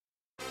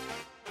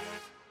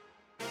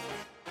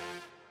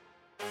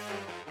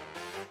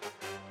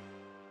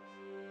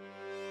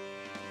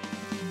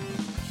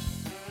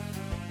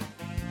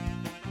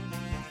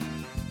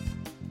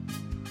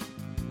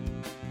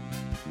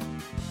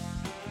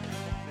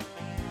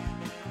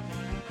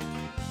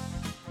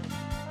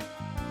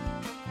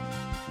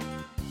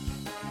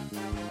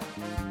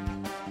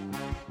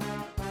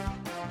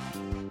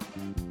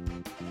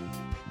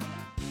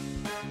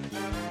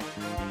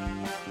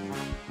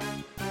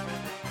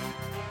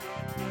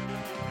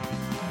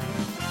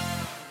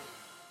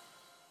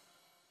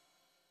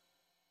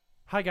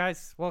Hi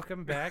guys,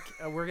 welcome back.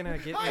 We're gonna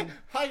get Hi,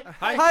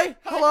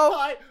 hello,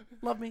 hi.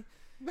 love me.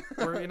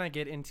 We're gonna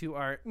get into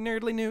our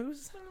nerdly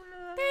news.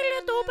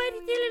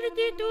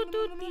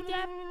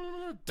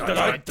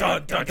 Dun,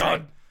 dun, dun,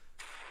 dun.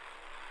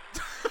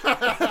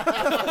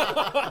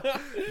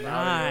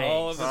 Nice.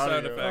 All of the Proud of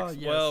sound you. effects, Oh,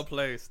 yes. well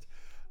placed.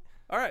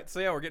 All right, so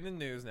yeah, we're getting into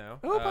news now.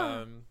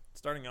 Opa.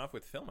 Starting off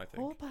with film, I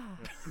think.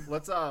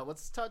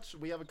 Let's touch.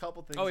 We have a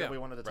couple things Oh, yeah. that we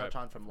wanted to touch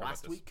Right. on from Forgot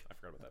last this. week I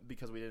forgot about that.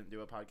 because we didn't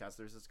do a podcast.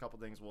 There's just a couple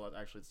things. We'll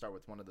actually start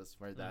with one of this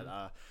where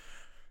that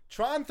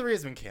Tron 3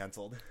 has been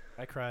canceled.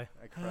 I cry.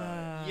 I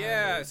cried.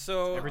 Yeah,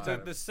 so Every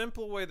time. the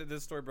simple way that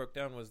this story broke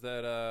down was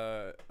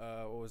that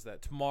what was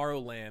that?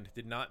 Tomorrowland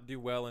did not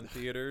do well in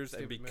theaters,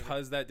 and Stupid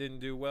because that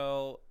didn't do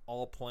well,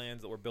 all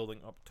plans that were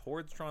building up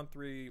towards Tron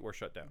 3 were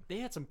shut down. They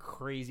had some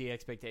crazy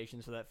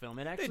expectations for that film.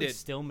 It actually did.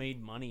 still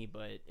made money,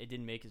 but it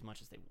didn't make as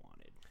much as they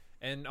wanted.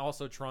 And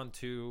also Tron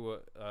 2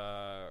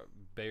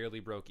 barely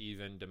broke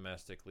even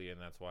domestically,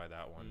 and that's why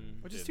that one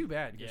Which is did- too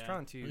bad because Yeah.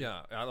 Tron 2.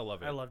 Yeah, I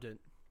love it. I loved it.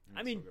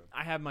 I mean,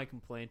 I have my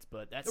complaints,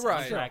 but that's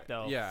Right. soundtrack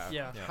though. Yeah.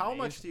 Yeah. How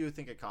much do you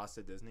think it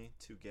costed Disney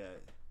to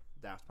get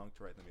Daft Punk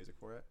to write the music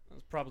for it? It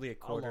was probably a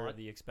quarter lot. of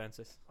the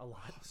expenses. A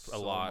lot. A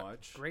lot.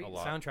 Much. Great A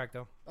lot. soundtrack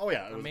though. Oh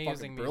yeah, it was Amazing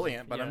fucking music,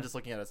 brilliant. But yeah. I'm just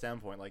looking at a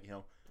standpoint, like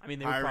I mean,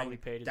 they were hiring probably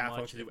paid as Daft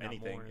Punk much to do if not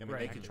anything. more I in mean, they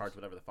can packages. charge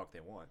whatever the fuck they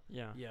want.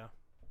 Yeah. Yeah.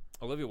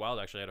 Olivia Wilde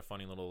actually had a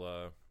funny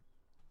little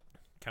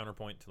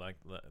counterpoint to like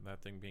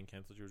that thing being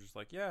canceled. She was just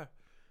like, "Yeah,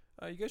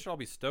 you guys should all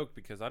be stoked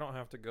because I don't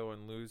have to go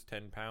and lose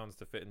 10 pounds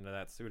to fit into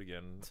that suit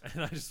again."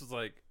 And I just was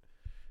like,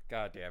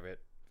 "God damn it,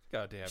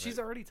 God damn it." She's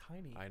already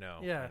tiny. I know.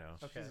 Yeah. I know.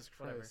 Okay. Jesus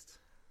whatever. Christ.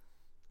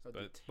 That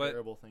would do But-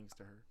 terrible things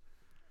to her.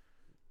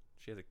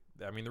 She has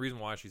a. I mean, the reason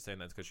why she's saying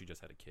that is because she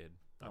just had a kid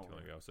not Oh, too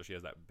long right. ago, so she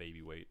has that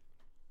baby weight.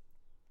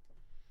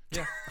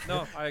 Yeah.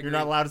 No, I agree. You're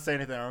not allowed to say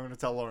anything. I'm going to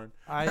tell Lauren.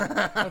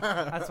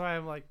 That's why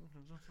I'm like.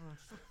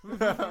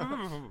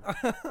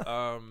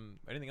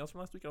 Anything else from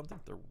last week? I don't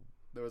think there.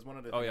 There was one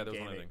other Oh, thing yeah, in there was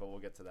one gaming, other thing. but we'll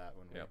get to that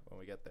when Yep.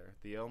 we get there.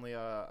 The only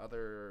a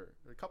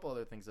couple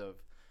other things of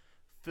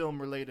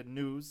film-related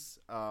news.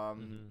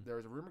 There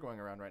is a rumor going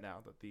around right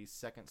now that the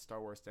second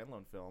Star Wars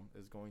standalone film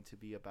is going to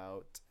be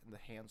about the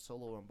Han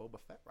Solo and Boba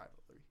Fett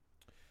rivalry.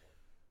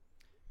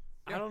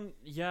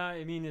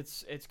 I mean,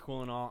 it's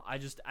cool and all. I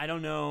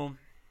don't know.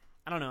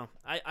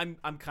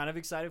 I'm kind of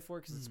excited for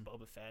it because it's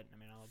Boba Fett. I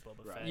mean, I love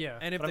Boba Right. Fett. Yeah.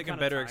 And if But they I'm can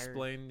kinda better tired.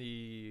 explain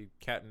the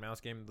cat and mouse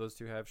game those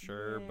two have,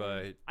 sure, Yeah.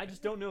 but I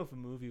just don't know if a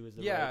movie was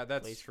the Yeah, right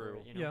that's place for true.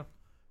 it, you know? Yeah.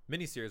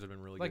 miniseries have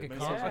been really Like a, good.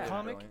 com- a Yeah.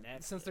 comic.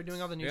 Brilliant. Since they're doing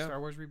all the new Yeah. Star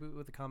Wars reboot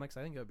with the comics,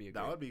 I think that would be a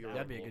That would be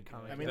that'd be a cool. good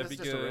comic. I mean, That'd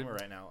that's be just a good. rumor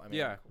right now. I mean,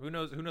 Yeah, who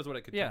knows what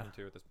it could Yeah. turn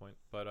into at this point.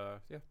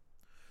 But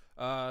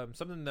yeah.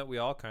 Something that we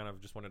all kind of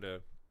just wanted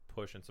to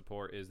push and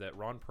support is that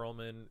Ron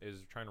Perlman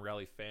is trying to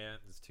rally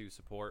fans to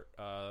support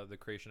the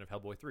creation of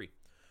Hellboy 3.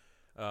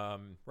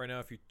 Right now,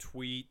 if you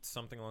tweet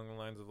something along the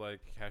lines of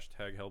like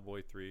hashtag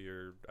Hellboy 3,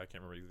 or I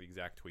can't remember the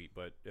exact tweet,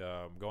 but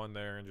go on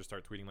there and just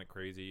start tweeting like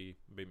crazy,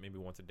 maybe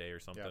once a day or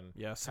something.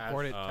 Yeah,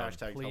 support it.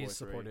 Hashtag Please Hellboy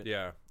support 3. it.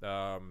 Yeah,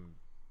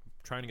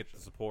 trying to get the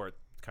support,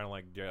 kind of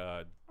like do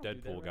that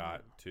Deadpool right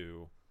got now.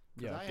 to.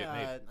 Yeah.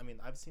 get made.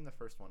 I've seen the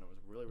first one. It was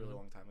a really, really Mhm.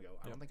 long time ago.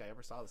 I Yeah. don't think I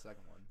ever saw the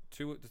second one.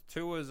 Two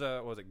was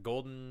it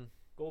Golden?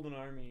 Golden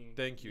Army.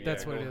 Thank you.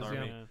 That's yeah, what it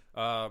Golden is,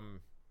 Army.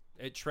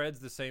 It treads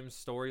the same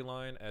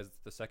storyline as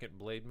the second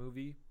Blade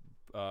movie.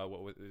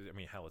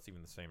 Hell, it's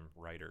even the same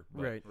writer.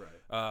 But,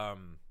 Right.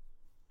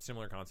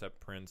 Similar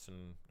concept, prince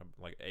and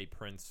like a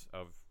prince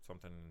of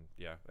something.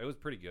 Yeah, it was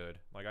pretty good.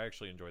 Like I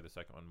actually enjoyed the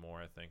second one more.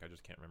 I think I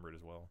just can't remember it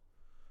as well.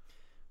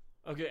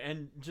 Okay,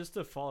 and just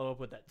to follow up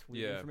with that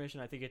tweet Yeah. information,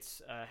 I think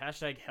it's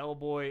hashtag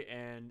Hellboy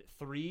and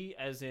 3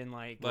 as in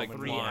like Like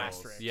 3 lines.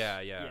 asterisks.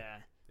 Yeah.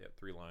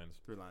 3 lines.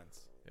 3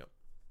 lines.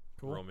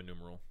 Cool. Roman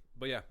numeral.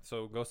 But yeah,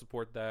 so go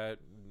support that.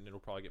 And it'll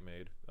probably get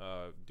made.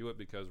 Do it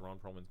because Ron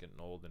Perlman's getting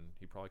old and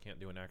he probably can't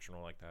do an action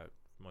role like that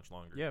much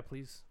longer. Yeah,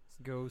 please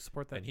go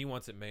support that. And he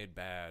wants it made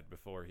bad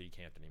before he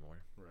can't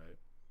anymore. Right.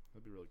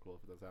 That'd be really cool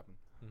if it does happen.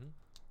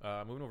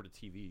 Moving over to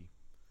TV.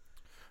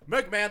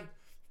 Mega Man.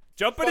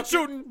 Jumping and Fucking-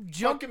 shooting.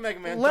 Fucking Mega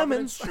Man.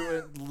 Lemons. Jumping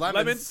and shooting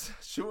lemons.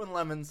 Shooting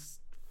lemons.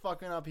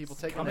 Fucking up people.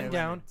 Taking Coming names.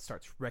 down,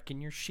 starts wrecking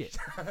your shit.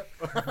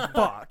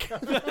 Fuck.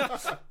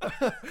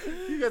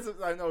 You guys,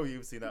 I know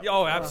you've seen that.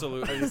 Oh, one.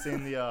 absolutely. Have you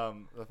seen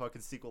the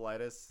fucking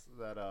sequelitis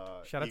that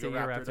Shout out to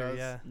Eagle Raptor, does?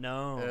 yeah.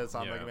 No. And it's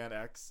on Yeah. Mega Man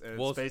X, and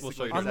We'll it's basically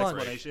show you his guys On lunch.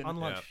 explanation On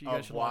lunch. You guys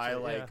of should why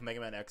watch it, like Mega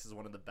Man X is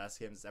one of the best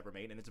games ever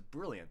made, and it's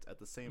brilliant at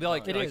the same They're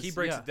like, time. It he is,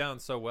 breaks yeah. it down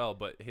so well,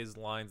 but his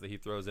lines that he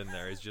throws in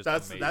there is just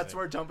that's amazing.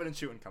 where jumping and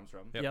shooting comes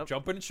from. Yep, Yep.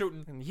 jumping and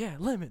shooting. And yeah,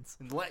 lemons.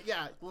 And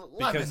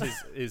Because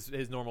lemons.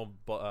 his normal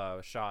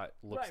shot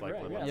looks Right, like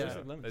right, lemons. yeah, Yeah. looks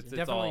like lemons, It's,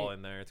 yeah. it's all Definitely-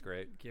 in there. It's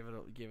great. Give it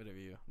a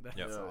view. Yep.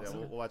 yeah, awesome.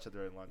 we'll watch it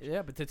during lunch.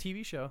 Yeah, but it's a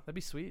TV show. That'd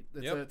be sweet.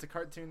 It's a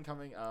cartoon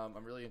coming.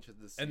 I'm really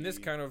interested to see. And this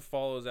kind of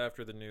follows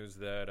after the news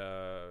that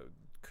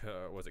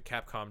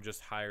Capcom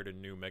just hired a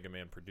new Mega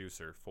Man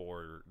producer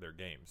for their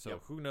game. So Yep.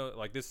 who knows?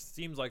 Like this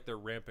seems like they're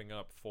ramping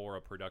up for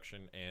a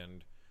production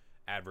and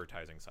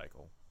advertising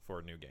cycle for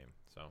a new game.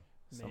 So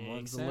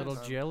Someone's Makes a little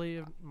sense. jelly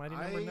of Mighty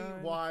Number I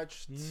 9.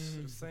 watched.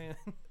 Just saying.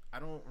 I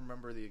don't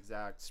remember the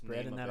exact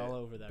Spreading name that of all it.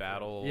 over that.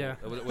 Battle. Yeah.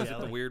 Was it the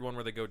Jelly. weird one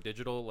where they go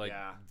digital, like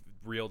Yeah.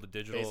 real to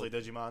digital? Basically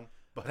Digimon,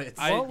 but it's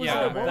What was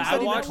yeah, it? What was Battle that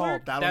even Network?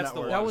 called? Battle That's the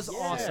Network. one. That was Yeah,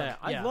 awesome.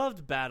 I Yeah.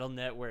 loved Battle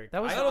Network.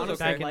 That was I thought it was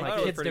honestly back in okay. like I thought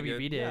it was kids pretty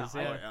WB good. days.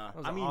 Yeah. Yeah. Oh, yeah. That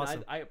was I mean,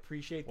 awesome. I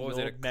appreciate the What was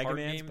old it? A Mega card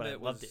Mans, game but I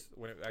that loved was it.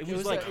 when It actually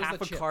was the- like it was half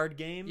the a chip. card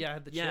game. Yeah, it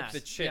had the Yeah. chips. the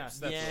chips.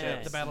 That's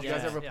Yes. The battle Did you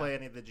guys chips, ever yeah. play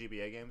any of the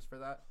GBA games for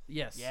that?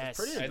 Yes. Yes.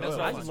 pretty And enjoyable. that's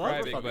what I I'm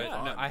love describing, fucking but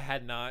fun. no, I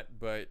had not,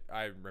 but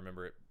I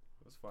remember it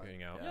It was fun.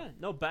 getting out. Yeah.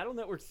 No, Battle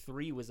Network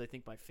 3 was I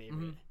think my favorite.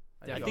 Mhm.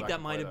 I I go think back that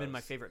and might play have been my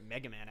those. favorite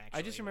Mega Man. Actually,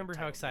 I just remember how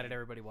title excited game.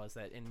 everybody was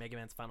that in Mega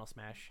Man's Final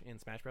Smash in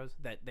Smash Bros.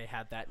 That they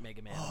had that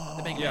Mega Man,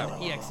 the Mega Yeah.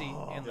 Man EXE,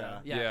 and Yeah.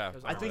 Yeah. it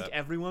was I awesome. think that.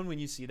 everyone, when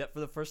you see that for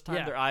the first time,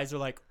 Yeah. their eyes are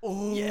like,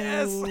 "Oh,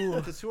 Yes!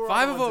 Because who were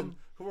Five all of the ones them.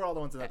 who were all the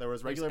ones in that? There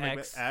was There's regular Mega Man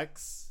X.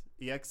 X,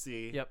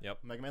 EXE,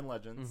 Yep. Mega Man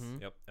Legends.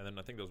 Mhm. Yep. And then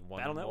I think there was one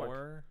Battle Network.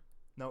 more.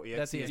 No, EXE.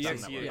 That's is EXE. Battle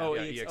EXE, Network. yeah. Oh,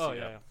 EXE, oh, yeah.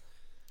 yeah.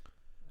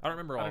 I don't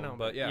remember all I of don't them,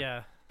 know, but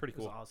yeah, pretty it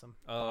was cool. awesome.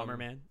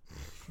 Bomberman.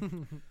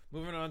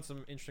 Moving on, some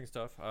interesting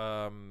stuff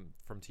from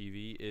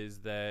TV is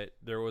that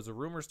there was a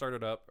rumor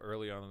started up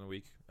early on in the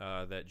week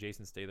that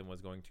Jason Statham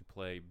was going to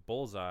play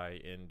Bullseye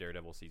in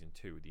Daredevil Season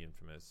 2, the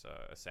infamous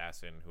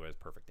assassin who has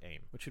perfect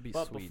aim. Which would be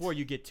But sweet. before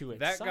you get too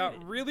That excited,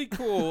 got really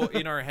cool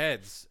in our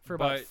heads. for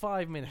about but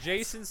 5 minutes.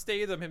 Jason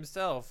Statham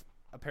himself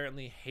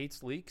apparently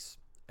hates leaks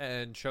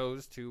and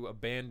chose to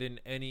abandon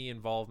any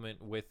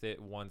involvement with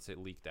it once it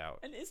leaked out.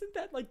 and isn't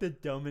that like the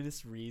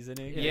dumbest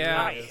reasoning?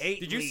 Yeah. I hate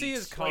Did you see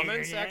his leaks.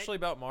 comments actually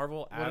about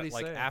Marvel What did he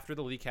like say? after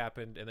the leak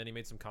happened, and then he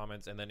made some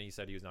comments, and then he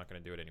said he was not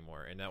going to do it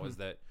anymore, and that was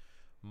Hmm. that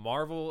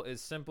Marvel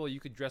is simple. You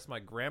could dress my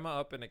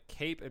grandma up in a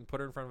cape and put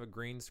her in front of a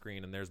green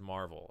screen, and there's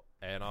Marvel.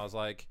 And I was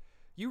like,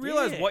 you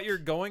realize what Dick. you're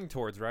going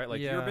towards, right?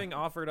 Like you're Yeah. being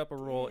offered up a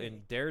role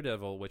in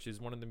Daredevil, which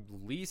is one of the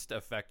least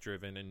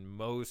effect-driven and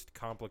most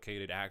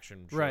complicated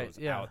action shows Right,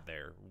 yeah. out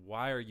there.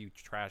 Why are you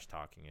trash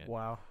talking it?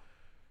 Wow.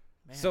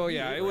 Man, So he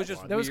yeah, is it was that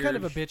just one. That was kind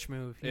of a weird. bitch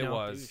move. It You know?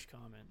 was. Douche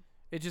comment.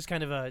 It just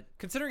kind of a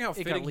Considering how it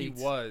got fitting he leaked.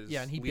 was,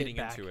 Yeah, and he leading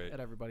bit back into it. at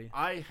everybody.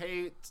 I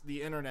hate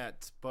the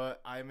internet,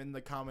 but I'm in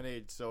the common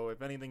age, so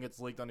if anything gets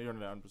leaked on the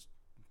internet, I'm just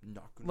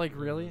not gonna. Like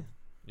really?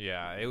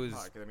 Yeah, it was.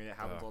 I mean, it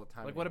happens all the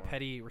time. Like what a anymore.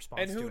 petty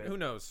response And who to it. who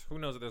knows? Who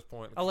knows at this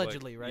point? It's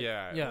Allegedly, like, right?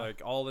 Yeah, Yeah.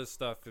 like all this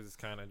stuff is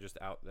kind of just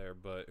out there,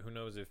 but who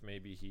knows if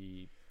maybe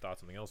he thought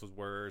something else was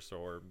worse,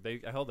 or they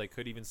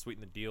could even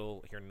sweeten the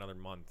deal here in another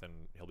month and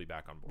he'll be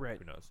back on board. Right.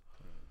 Who knows?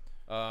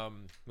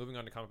 Moving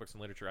on to comic books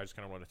and literature, I just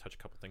kind of want to touch a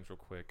couple things real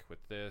quick with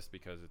this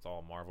because it's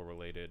all Marvel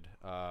related.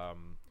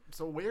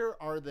 So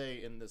where are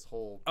they in this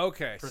whole?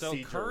 Okay, so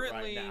Procedure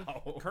currently, right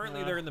now.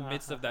 currently they're in the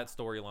midst of that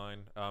storyline.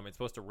 It's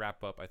supposed to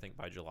wrap up, I think,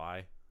 by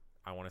July.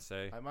 I want to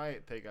say. I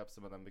might pick up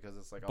some of them because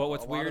it's like. But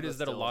what's a lot weird of the is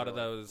that a stills lot are, of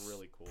like, those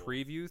really cool.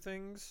 preview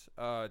things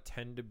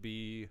tend to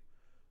be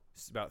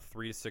about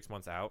 3 to 6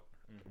 months out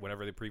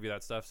whenever they preview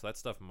that stuff. So that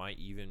stuff might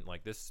even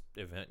like this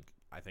event.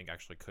 I think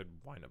actually could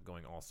wind up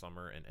going all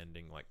summer and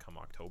ending like come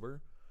October,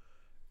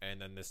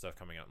 and then this stuff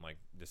coming out in like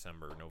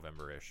December,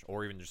 November-ish,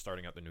 or even just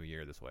starting out the new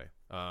year this way.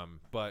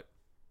 But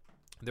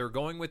they're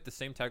going with the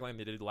same tagline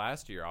they did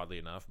last year, oddly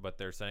enough. But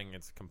they're saying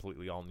it's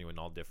completely all new and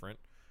all different.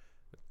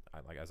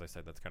 Like as I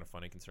said, that's kind of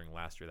funny considering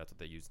last year that's what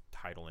they used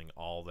titling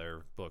all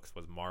their books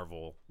was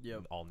Marvel,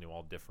 all new,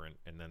 all different,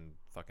 and then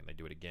fucking they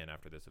do it again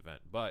after this event.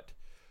 But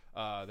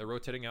they're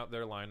rotating out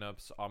their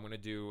lineups. I'm gonna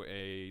do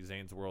a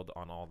Zane's World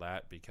on all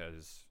that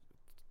because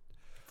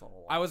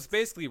I was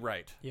basically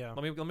right. Yeah.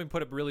 Let me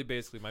put it really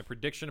basically. My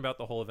prediction about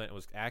the whole event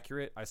was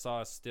accurate. I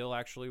saw a still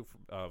actually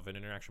of an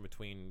interaction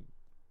between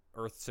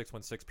Earth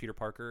 616 Peter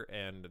Parker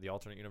and the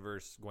alternate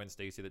universe Gwen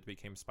Stacy that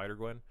became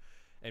Spider-Gwen.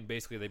 And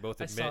basically, they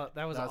both I admit, saw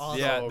that was That's awesome.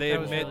 yeah, so they That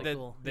was admit really that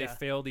cool. they Yeah.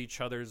 failed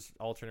each other's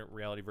alternate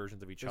reality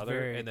versions of each It was other,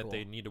 very and that cool.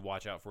 they need to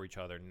watch out for each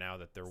other now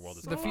that their world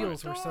is The colliding.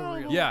 feels were so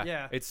real. Yeah,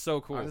 Yeah. it's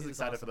so cool. I was It's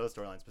excited awesome. for those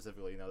storylines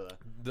specifically. You know, the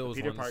Those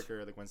Peter ones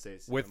Parker, the Gwen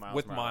Stacy, with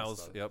the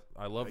Miles. stuff. Yep,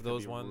 I love That could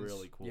those be ones.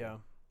 Really cool. Yeah.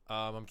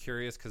 I'm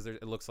curious because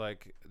it looks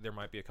like there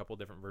might be a couple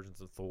different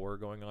versions of Thor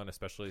going on,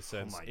 especially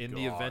since my in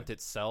the God. event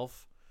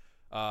itself,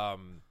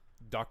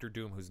 Doctor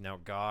Doom, who's now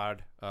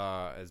God,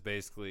 is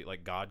basically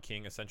like God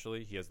King.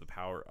 Essentially, he has the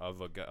power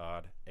of a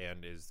god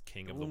and is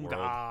king of the world.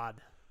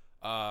 God.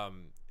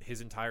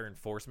 His entire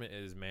enforcement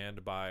is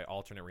manned by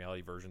alternate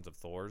reality versions of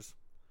Thor's,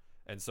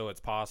 and so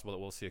it's possible that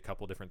we'll see a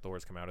couple different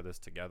Thors come out of this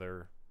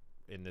together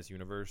in this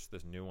universe,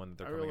 this new one that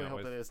they're I coming really out hope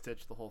with. that they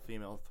stitch the whole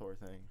female Thor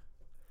thing.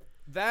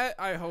 That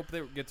I hope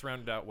that gets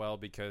rounded out well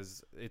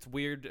because it's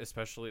weird,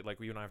 especially like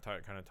you and I have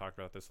kind of talked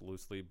about this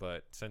loosely,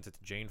 but since it's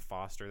Jane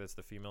Foster that's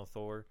the female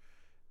Thor,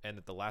 and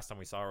that the last time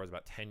we saw her was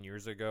about 10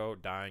 years ago,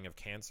 dying of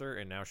cancer,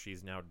 and now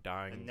she's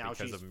dying And now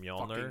because she's of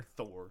Mjolnir. fucking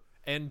Thor.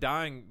 And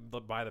dying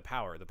by the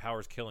power. The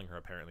power's killing her,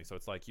 apparently. So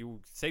it's like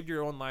you saved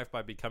your own life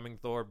by becoming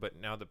Thor, but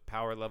now the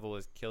power level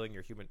is killing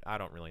your human. I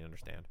don't really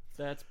understand.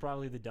 That's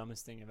probably the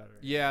dumbest thing I've ever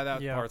heard. Yeah,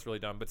 that Yeah. part's really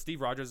dumb. But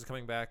Steve Rogers is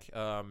coming back,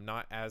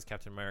 not as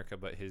Captain America,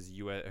 but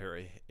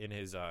in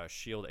his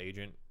Shield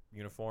agent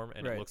uniform,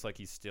 and Right. it looks like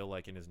he's still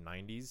like in his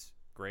 90s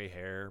gray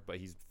hair, but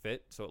he's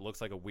fit, so it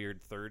looks like a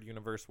weird third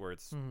universe where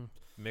it's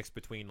mixed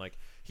between like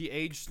he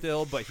aged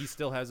still, but he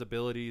still has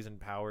abilities and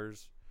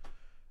powers,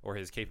 or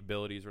his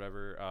capabilities,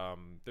 whatever.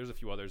 There's a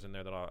few others in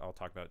there that I'll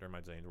talk about during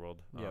my Zane's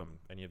World.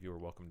 Any of you are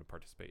welcome to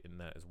participate in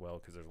that as well,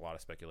 because there's a lot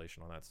of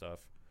speculation on that stuff.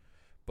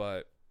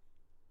 But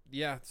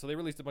yeah, so they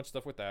released a bunch of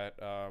stuff with that.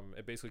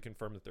 It basically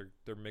confirmed that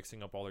they're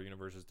mixing up all their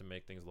universes to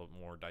make things a little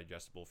more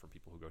digestible for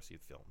people who go see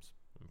the films.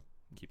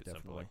 Keep it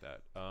simple like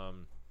that.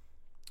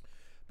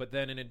 But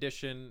then in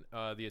addition,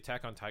 the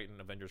Attack on Titan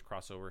Avengers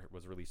crossover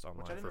was released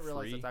online for free. Which I didn't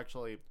realize it's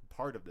actually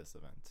part of this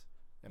event.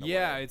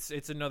 Yeah,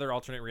 it's another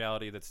alternate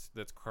reality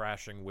that's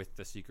crashing with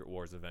the Secret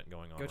Wars event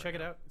going on. Go right check now.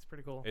 it out. It's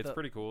pretty cool. It's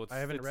pretty cool. I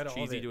haven't read all of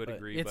it. Cheesy to a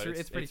degree, but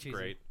it's pretty cheesy.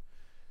 Great.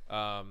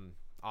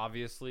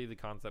 Obviously, the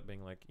concept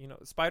being like,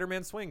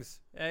 Spider-Man swings.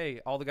 Hey,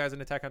 all the guys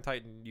in Attack on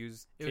Titan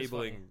use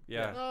cabling.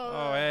 Yeah.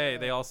 Oh, hey,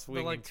 they all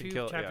swing The and can two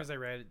kill. chapters I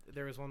read,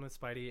 there was one with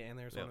Spidey and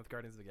there was one with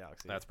Guardians of the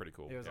Galaxy. That's pretty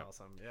cool. It was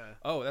awesome. Yeah.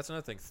 Oh, that's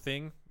another thing.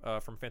 Thing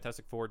from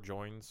Fantastic Four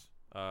joins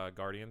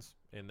Guardians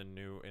in the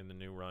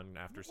new run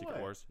after Secret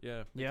Wars.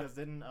 Yeah. Because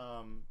then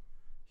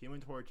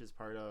Human Torch is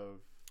part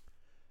of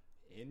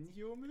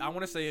Inhumans? I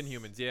want to say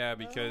Inhumans, yeah,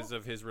 because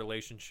of his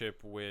relationship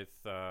with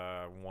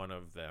one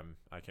of them.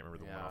 I can't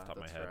remember the one off the top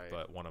of my head,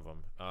 but one of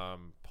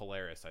them.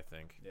 Polaris, I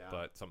think. Yeah.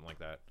 But something like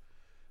that.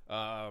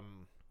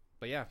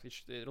 But yeah,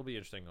 it'll be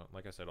interesting.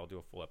 Like I said, I'll do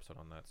a full episode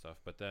on that stuff.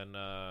 But then...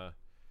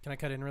 Can I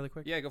cut in really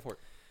quick? Yeah, go for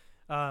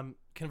it.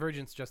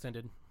 Convergence just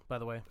ended, by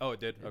the way. Oh, it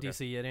did? Okay.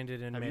 DC, it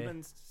ended in May. Have you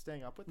been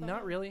staying up with that?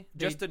 Not really.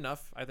 Just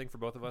enough, I think, for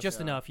both of us. Just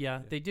enough,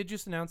 yeah. They did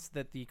just announce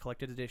that the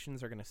collected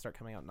editions are going to start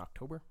coming out in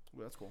October.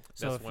 Well, that's cool.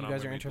 So if you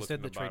guys are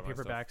interested, the trade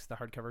paperbacks, the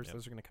hardcovers,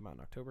 those are going to come out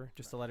in October,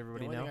 just to let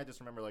everybody know. The only thing I just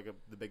remember,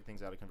 the big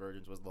things out of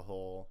Convergence was the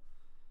whole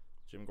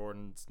Jim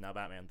Gordon's now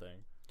Batman thing.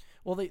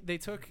 Well,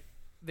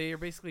 they are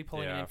basically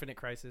pulling an Infinite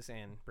Crisis,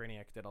 and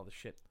Brainiac did all the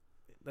shit.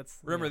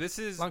 Remember, this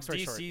is long story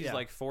DC's short,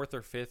 like fourth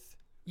or fifth.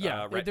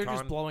 Yeah, they're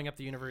just blowing up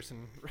the universe,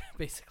 and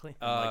basically.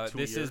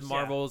 This is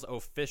Marvel's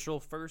official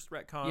first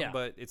retcon,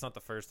 but it's not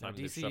the first time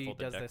they've DC shuffled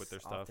the does deck this with their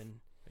stuff.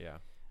 often. Yeah,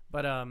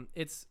 but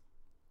it's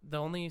the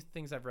only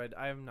things I've read.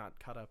 I am not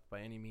caught up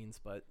by any means,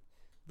 but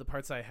the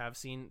parts I have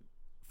seen,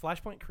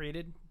 Flashpoint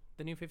created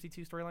the New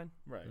 52 storyline,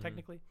 right?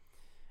 Technically,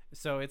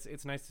 so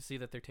it's nice to see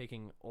that they're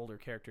taking older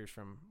characters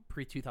from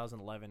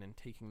pre-2011 and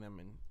taking them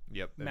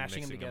and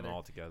mashing them together.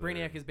 All together.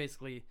 Brainiac is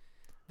basically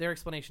their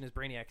explanation is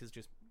Brainiac is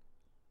just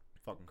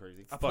fucking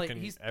crazy.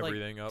 He's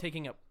everything up,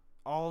 taking up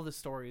all the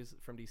stories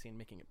from DC and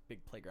making a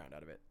big playground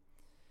out of it.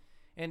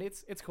 And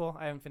it's cool.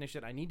 I haven't finished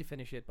it. I need to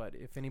finish it, but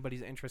if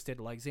anybody's interested,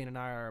 like Zane and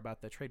I are,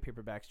 about the trade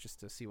paperbacks just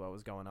to see what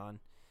was going on,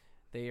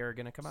 they are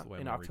going to come out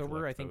in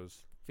October. I think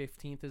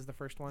 15th is the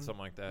first one.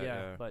 Something like that.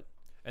 Yeah.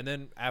 And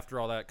then after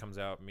all that comes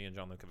out, me and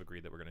John Luke have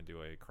agreed that we're going to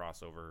do a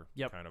crossover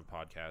kind of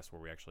podcast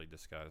where we actually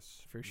discuss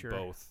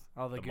both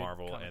all the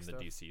Marvel and the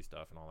DC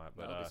stuff and all that.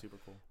 But that'll be super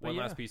cool. One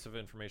last piece of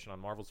information on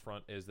Marvel's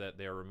front is that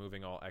they are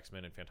removing all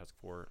X-Men and Fantastic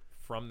Four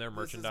from their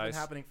merchandise. This has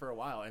been happening for a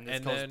while, and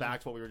this goes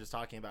back to what we were just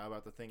talking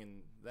about the thing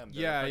and them.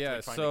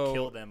 They're trying to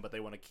kill them, but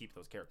they want to keep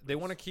those characters. They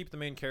want to keep the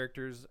main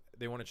characters.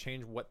 They want to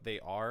change what they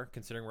are,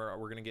 considering we're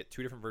going to get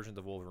two different versions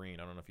of Wolverine.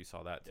 I don't know if you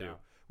saw that too. Yeah.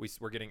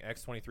 We're getting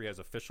X-23 as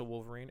official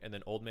Wolverine, and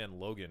then Old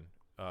Man Logan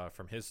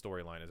from his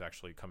storyline is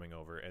actually coming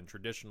over, and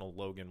traditional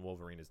Logan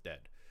Wolverine is dead.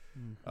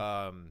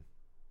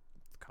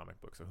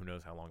 Comic book, so who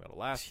knows how long that'll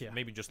last.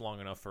 Maybe just long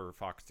enough for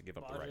Fox to give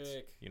up the rights.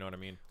 You know what I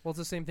mean? Well, it's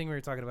the same thing we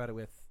were talking about it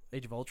with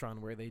Age of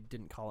Ultron, where they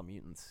didn't call them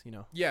mutants.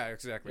 Yeah,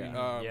 exactly.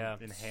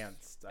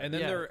 Enhanced. And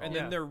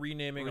then they're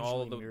renaming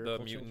all of the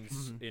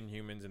mutants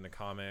Inhumans in the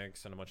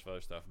comics and a bunch of other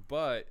stuff.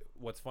 But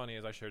what's funny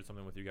is I shared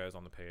something with you guys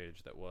on the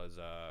page that was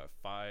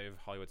 5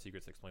 Hollywood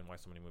secrets that explain why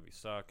so many movies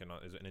suck, and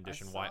in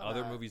addition why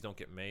other movies don't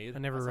get made. I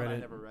never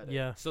read it.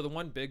 Yeah. So the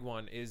one big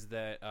one is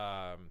that,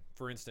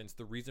 for instance,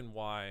 the reason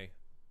why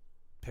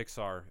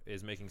Pixar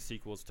is making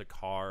sequels to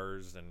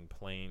Cars and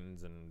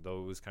Planes and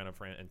those kind of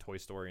and Toy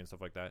Story and stuff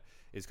like that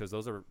is because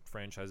those are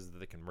franchises that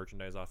they can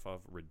merchandise off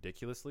of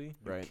ridiculously.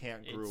 You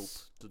can't group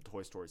the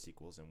Toy Story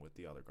sequels in with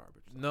the other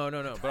garbage. No.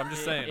 But I'm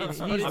just saying. It's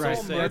all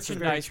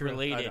merchandise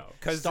related.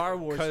 Because Star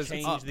Wars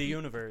changed the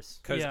universe.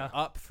 Because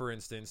Up, for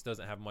instance,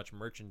 doesn't have much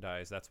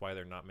merchandise. That's why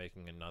they're not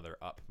making another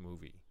Up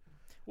movie.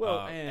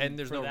 Well, and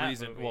there's no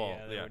reason.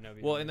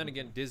 Movie, and then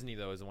again, Disney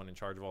though is the one in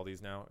charge of all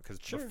these now. Because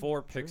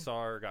before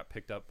Pixar got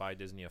picked up by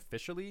Disney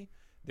officially,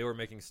 they were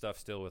making stuff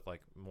still with like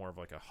more of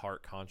like a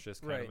heart conscious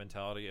kind of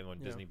mentality. And when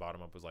Disney bought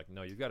them up, was like,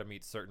 no, you've got to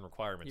meet certain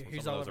requirements.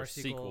 Here's some all of those of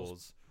our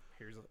sequels.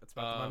 It's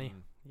about the money.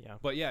 Yeah.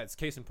 But yeah, it's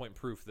case in point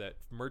proof that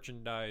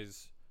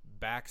merchandise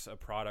backs a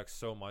product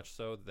so much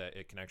so that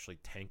it can actually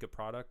tank a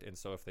product. And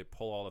so if they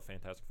pull all the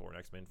Fantastic Four and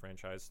X-Men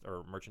franchise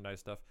or merchandise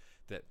stuff,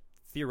 that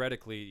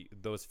theoretically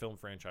those film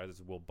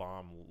franchises will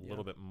bomb a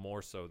little bit more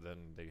so than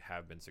they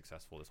have been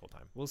successful this whole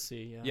time. We'll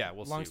see.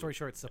 We'll see. Long story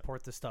short,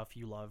 support the stuff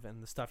you love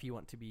and the stuff you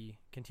want to be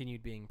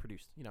continued being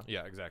produced.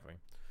 Yeah, exactly.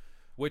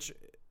 Which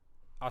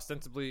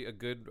ostensibly a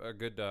good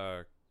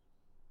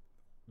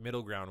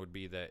middle ground would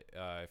be that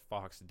if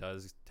Fox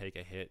does take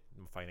a hit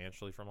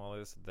financially from all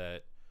this,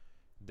 that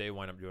they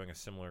wind up doing a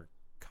similar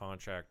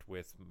contract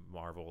with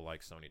Marvel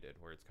like Sony did,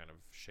 where it's kind of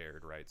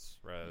shared rights.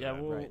 Yeah,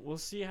 we'll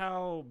see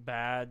how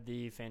bad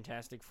the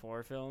Fantastic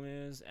Four film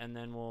is, and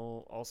then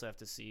we'll also have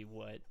to see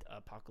what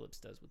Apocalypse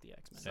does with the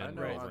X-Men. And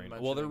I know Wolverine.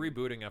 I'm Well, they're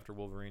mentioning- rebooting after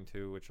Wolverine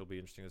 2, which will be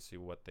interesting to see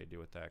what they do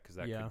with that, because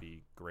that Yeah. could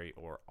be great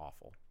or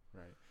awful.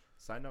 Right.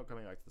 Side note,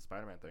 coming back to the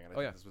Spider-Man thing, and I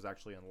think this was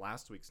actually in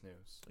last week's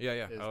news. Yeah,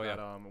 yeah. Is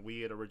that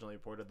we had originally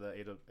reported that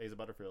Asa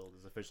Butterfield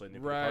is officially new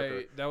Peter Parker,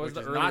 Right. That was which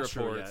the is early not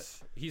true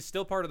reports. He's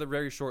still part of the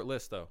very short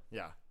list, though.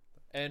 Yeah.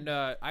 And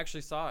I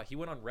actually saw he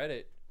went on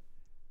Reddit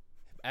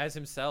as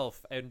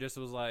himself and just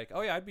was like, "Oh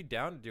yeah, I'd be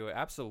down to do it,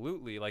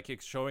 absolutely." Like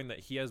it's showing that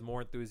he has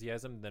more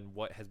enthusiasm than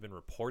what has been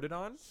reported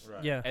on,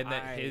 Right. Yeah. and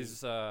that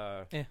his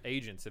Eh.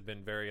 agents have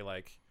been very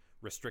like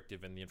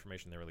restrictive in the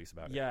information they release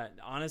about it. Yeah,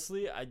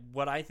 honestly,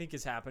 what I think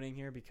is happening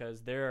here,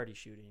 because they're already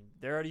shooting.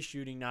 They're already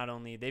shooting. Not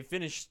only they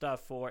finished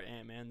stuff for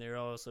Ant-Man, they're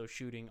also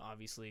shooting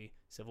obviously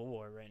Civil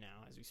War right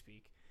now as we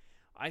speak.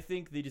 I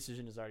think the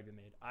decision has already been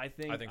made. I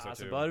think so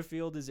Asa too.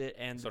 Butterfield is it,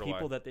 and So the do I.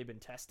 people that they've been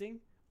testing.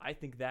 I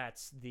think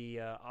that's the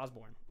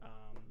Osborn.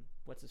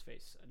 What's his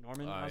face?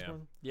 Norman Yeah.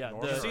 Osborn. Yeah.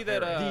 Norman Did or you see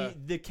that? Harry?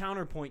 the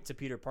counterpoint to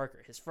Peter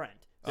Parker, his friend.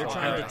 They're Oh,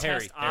 trying to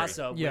Harry. test Harry.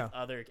 Asa Yeah. with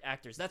other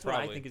actors. That's what I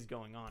Probably. think is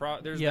going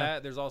on. There's Yeah.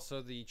 that. There's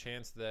also the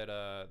chance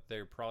that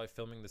they're probably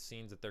filming the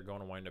scenes that they're going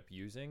to wind up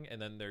using,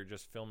 and then they're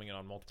just filming it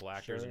on multiple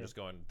actors and Sure. just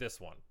going this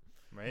one.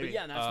 Maybe. But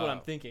yeah, and that's what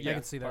I'm thinking. yeah, I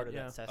That's can see part that, of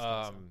yeah. testing,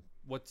 so.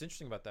 What's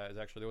interesting about that is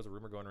actually there was a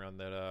rumor going around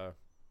that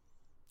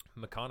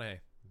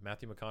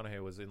Matthew McConaughey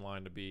was in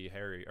line to be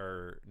Harry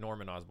or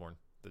Norman Osborn,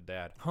 the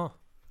dad. Huh.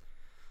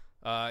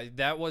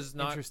 That was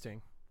not.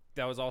 Interesting.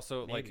 That was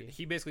also Maybe. like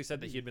he basically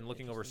said that he had been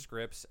looking over Interesting.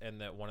 scripts,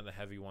 and that one of the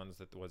heavy ones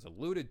that was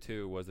alluded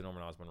to was the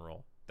Norman Osborn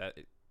role.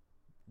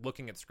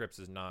 Looking at scripts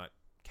is not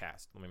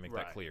cast. Let me make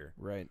that Right. clear.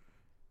 Right.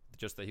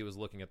 Just that he was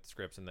looking at the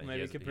scripts and that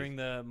Maybe we could bring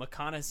the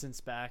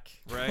reconnaissance back.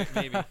 right.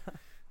 Maybe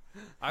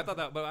I thought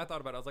about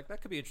it. I was like,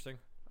 that could be interesting.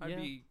 I'd Yeah.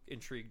 be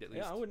intrigued at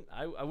least. Yeah,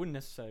 I wouldn't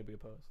necessarily be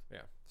opposed.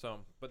 Yeah. So,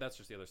 but that's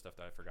just the other stuff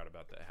that I forgot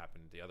about that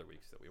happened the other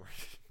weeks that we weren't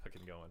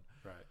fucking going.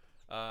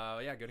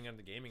 Right. Yeah, getting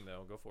into gaming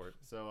though, go for it.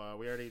 So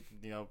we already,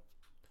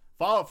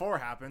 Fallout 4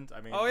 happened.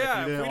 I mean, Oh, if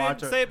yeah, you we watch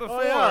didn't say it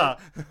Oh,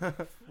 yeah.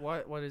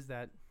 What is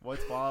that?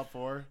 What's Fallout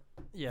 4?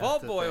 Yeah.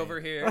 Vault the Boy thing. over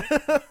here.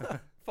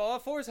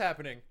 Fallout 4 is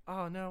happening.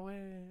 Oh no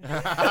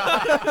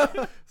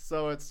way.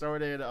 So it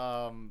started.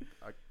 A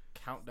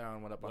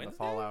countdown went up on Wednesday? the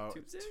Fallout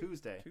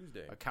Tuesday?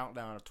 Tuesday. A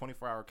countdound, a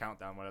 24-hour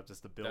countdown went up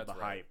just to build That's the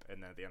right. hype,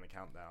 and then at the end of the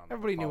countdown,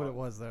 Everybody knew what it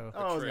Fallout- was though. Oh,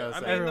 I was gonna I say.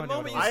 mean, Everyone the knew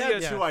moment what you I it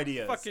see had a two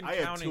ideas. fucking I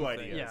had counting two thing.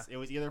 ideas. Yeah. It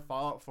was either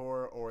Fallout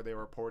 4 or they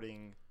were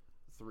porting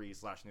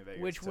 3/New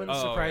Vegas. Which to- wouldn't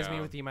Oh, surprise yeah.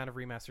 me with the amount of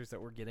remasters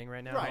that we're getting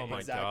right now. Right, Oh my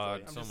exactly.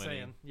 god, I'm so just many.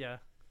 saying. Yeah.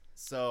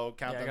 So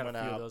Yeah, I countdown got a went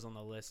few of out. those on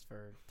the list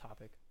for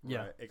topic. Yeah.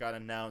 Right. It got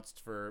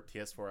announced for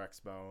PS4,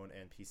 Xbone,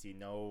 and PC.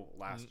 No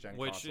last gen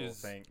Which console.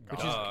 is- Thank which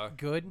God. is-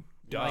 Good.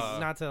 Duh. Like,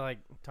 not to like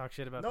talk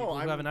shit about No, people who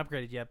I'm- haven't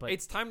upgraded yet, but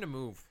It's time to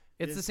move.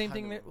 it's it the is same kind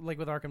thing of- that, like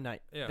with Arkham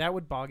Knight. Yeah. That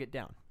would bog it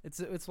down. It's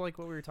like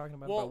what we were talking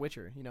Well- about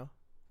Witcher.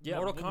 Yeah,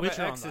 Mortal Kombat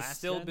Witcher on X has last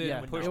still gen? been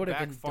Yeah, pushed it would've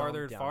back been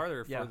farther and dumbed down.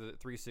 farther Yeah. for the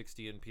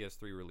 360 and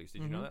PS3 release.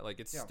 Did you know Mhm. that? Like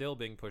it's Yeah. still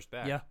being pushed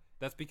back. Yeah.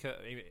 That's because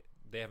I mean,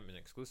 they haven't been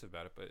exclusive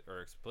about it, but or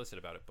explicit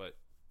about it, but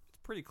it's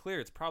pretty clear.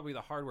 It's probably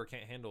the hardware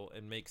can't handle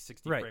and make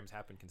 60 Right. frames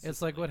happen consistently.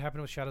 It's like what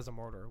happened with Shadows of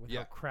Mordor with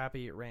Yeah. how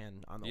crappy it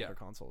ran on the Yeah. older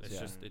consoles. It's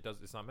yeah. just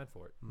it's not meant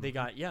for it. They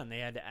got and they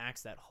had to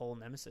axe that whole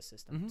Nemesis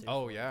system. Mhm. Too,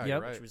 Oh for it, yeah, Yep. you're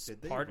which right. was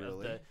Did they part of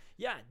really?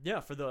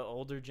 the for the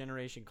older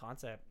generation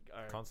concept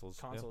Consoles,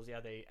 yeah. Consoles, yeah.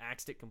 They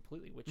axed it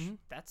completely, which Mhm.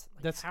 that's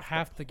like That's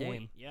half the point.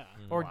 game. Yeah,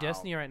 Mhm. Or Wow.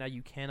 Destiny right now,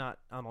 you cannot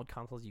on old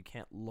consoles. You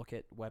can't look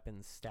at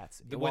weapons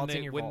stats The- while when it's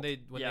in they your when vault. they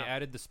when Yeah. they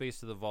added the space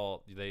to the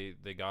vault, they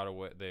got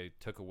away. They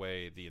took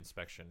away the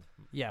inspection.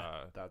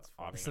 Yeah. That's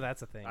funny. So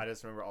that's a thing. I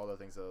just remember all the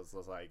things that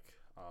was like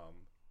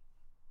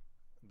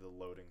the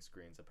loading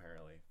screens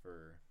apparently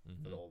for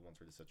Mhm. the old ones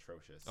were just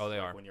atrocious. Oh, they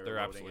Like, are. when you're They're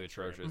loading absolutely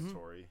into your atrocious. Mhm.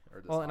 inventory or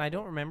just Well, and I don't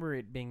onboard. remember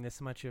it being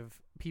this much of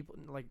people.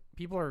 Like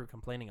people are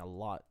complaining a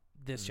lot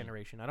this Mhm.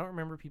 generation. I don't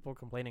remember people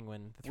complaining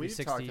when the We've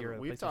 360 talked, or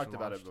the we've PlayStation talked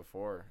about it launched.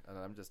 before, and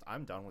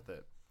I'm done with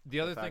it. The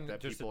other fact thing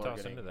that just to people are toss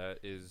into getting that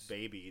is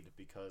Babied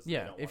because they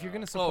Yeah, don't if you're wanna-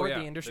 going to support yeah, the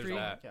there's industry,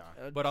 that.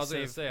 Yeah. But I was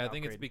gonna save say, and I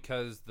think it's upgrade.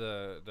 because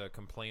the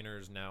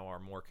complainers now are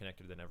more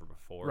connected than ever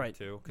before, Right.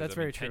 too. 'Cause, That's I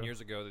mean, very 10 true.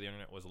 years ago, the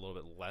internet was a little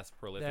bit less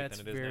prolific that's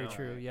than it is very now.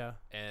 true. Yeah.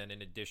 And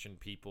in addition,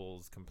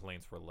 people's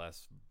complaints were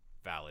less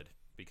valid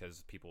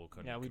because people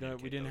couldn't. yeah. We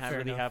communicate didn't those. have Fair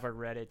really enough. have our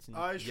Reddits. And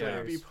I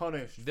shouldn't be Yes.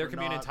 punished. There for can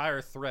be an not-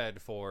 entire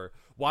thread for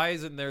why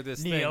isn't there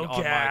this thing on my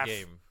NeoGAF.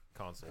 game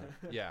console?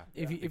 Yeah.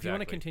 If you want to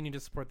exactly. continue to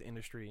support the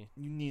industry,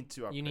 You need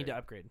to upgrade. you need to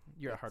upgrade.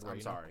 You're a hardware. I'm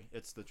you know? sorry.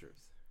 It's the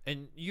truth.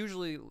 And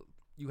usually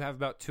you have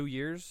about 2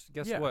 years.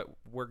 Guess Yeah. what?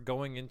 We're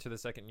going into the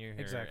second year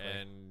here, Exactly.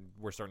 and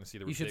we're starting to see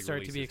the You should big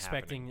start to be releases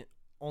expecting happening.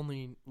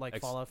 only like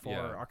Fallout 4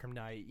 yeah. or Arkham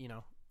Knight. You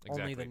know,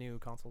 only the Exactly. new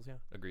consoles. Yeah.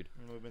 Agreed.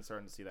 And we've been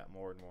starting to see that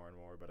more and more and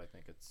more, but I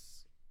think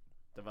it's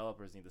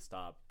developers need to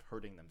stop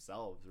hurting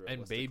themselves And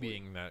realistically.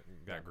 babying that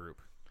Yeah.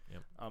 group.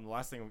 Yep. The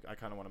last thing I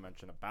kind of want to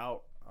mention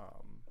about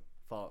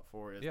Fallout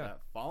 4 is Yeah.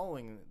 that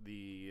following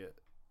the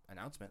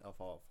announcement of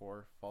Fallout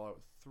 4,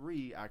 Fallout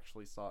 3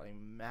 actually saw a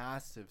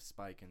massive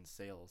spike in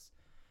sales.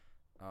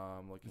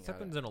 Looking This at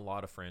happens it. in a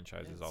lot of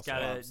franchises. It's Also,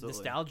 got a Absolutely.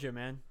 nostalgia,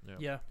 man.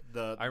 Yeah.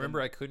 I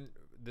remember I couldn't.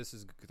 This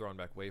is thrown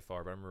back way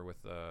far, but I remember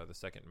with the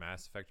second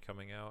Mass Effect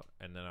coming out,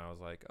 and then I was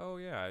like, "Oh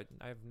yeah,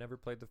 I've never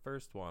played the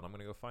first one. I'm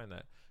gonna go find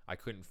that." I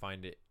couldn't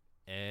find it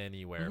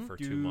anywhere Mhm. for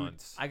 2 Dude,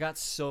 months. I got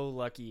so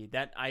lucky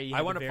that I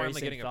wound up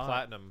finally getting thought. a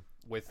platinum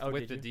with Oh,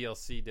 with did the you?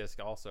 DLC disc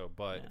also,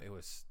 but Yeah. it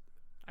was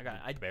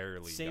I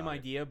barely same got it.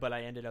 idea, but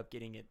I ended up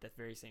getting it that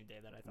very same day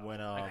that I thought. When,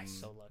 I got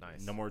so lucky.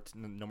 nice. No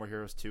More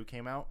Heroes 2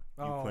 came out.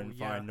 You Oh, couldn't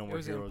yeah. find No It More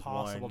was Heroes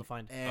impossible 1 to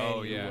find.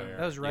 Oh, yeah. anywhere.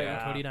 That was right Yeah.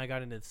 when Cody and I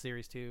got into the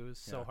Series 2. It was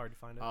so Yeah. hard to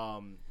find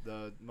it.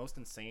 The most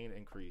insane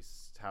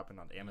increase happened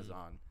on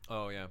Amazon.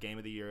 Oh yeah. Game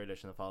of the Year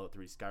edition of Fallout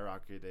 3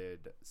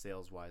 skyrocketed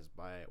sales-wise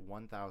by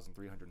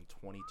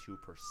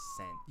 1,322%.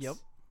 Yep.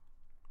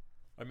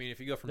 I mean, if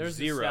you go from There's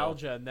 0,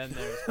 nostalgia, and then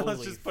there's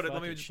let's just put it.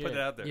 Let me just put it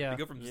out there. Yeah. If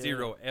you go from Yeah.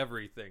 0,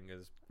 everything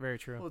is. Very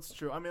true. Well, it's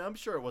true. I mean, I'm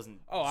sure it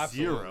wasn't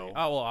Absolutely. 0.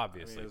 Oh well, I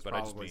obviously, mean, it was but I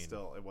just probably mean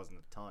still, it wasn't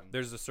a ton.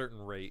 there's a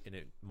certain rate and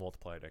it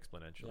multiplied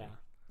exponentially. Yeah.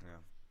 Yeah,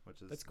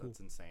 which is That's cool.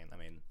 insane. I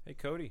mean, Hey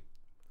Cody,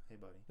 hey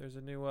buddy, there's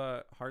a new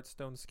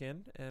Hearthstone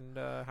skin, and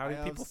how I do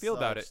have people feel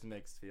about it? such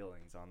Mixed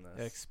feelings on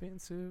this.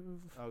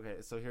 Expensive. Okay,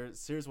 so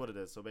here's what it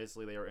is. So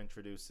basically, they are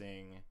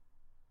introducing,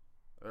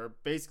 they're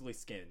basically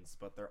skins,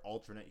 but they're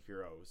alternate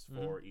heroes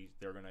for each.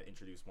 They're gonna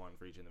introduce one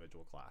for each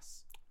individual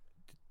class.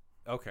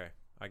 Okay,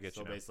 I get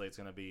So you. Now. basically, it's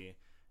gonna be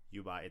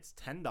it's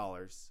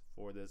 $10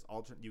 for this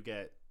alternate. You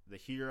get the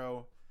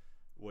hero,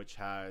 which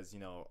has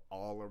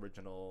all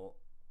original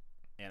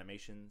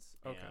animations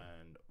Okay.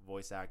 and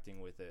voice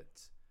acting with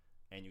it,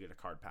 and you get a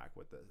card pack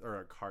with it, or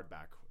a card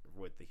back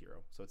with the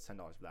hero. So it's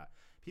 $10 for that.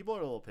 People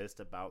are a little pissed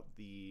about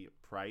the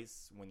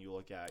price when you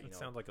look at It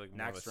sounds like more of a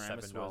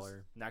Naxxramas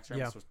 $7, Naxxramas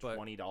Yeah, was but-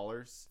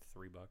 $20,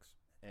 $3.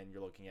 and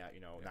you're looking at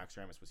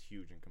Naxxramas was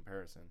huge in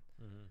comparison.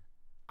 Mm-hmm.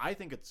 I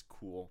think it's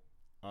cool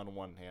on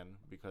one hand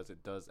because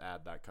it does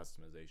add that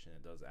customization.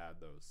 It does add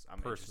those. I'm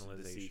interested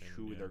to see Personalization,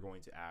 who yeah. they're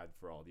going to add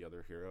for all the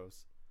other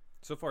heroes.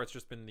 So far, it's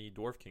just been the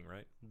Dwarf King,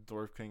 right?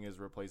 Dwarf King is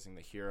replacing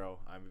the hero.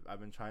 I've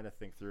been trying to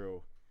think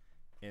through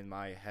in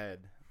my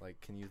head.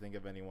 Like, can you think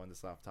of anyone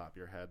just off the top of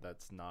your head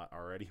that's not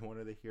already one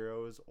of the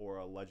heroes or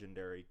a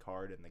legendary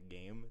card in the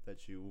game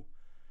that you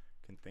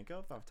can think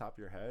of off the top of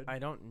your head? I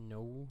don't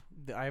know.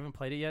 I haven't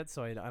played it yet,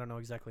 so I don't know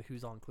exactly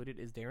who's all included.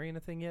 Is Darien a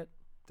thing yet?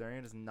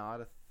 Darien is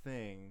not a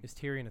thing. Is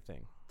Tyrion a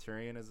thing?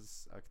 Tyrion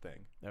is a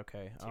thing.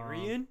 Okay.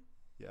 Tyrion?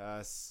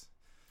 Yes.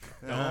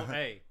 No,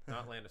 hey,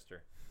 not Lannister.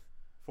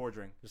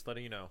 Forging. Just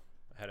letting you know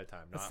ahead of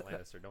time. Not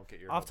That's- Lannister. Don't get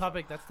your Off hopes up.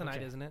 topic. That's tonight,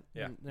 Okay. isn't it?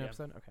 Yeah. The Yeah.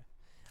 episode. Okay.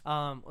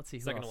 Let's see.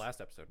 Who Second to else?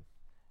 last episode.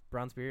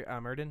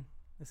 Bronzebeard. Murden.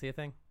 Is he a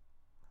thing?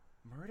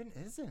 Murden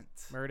isn't.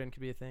 Murden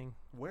could be a thing.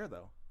 Where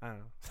though? I don't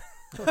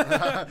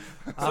know.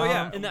 So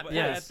yeah, in that- but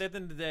yes. at the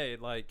end of the day,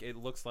 like it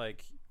looks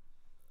like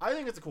I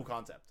think it's a cool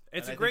concept.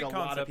 It's And a I great think a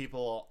lot of concept.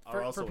 people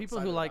are also For people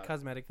excited who like about it.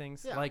 cosmetic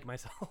things, Yeah. like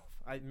myself.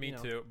 me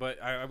too.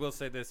 But I will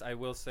say this: I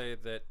will say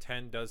that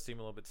 10 does seem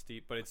a little bit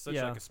steep, but it's such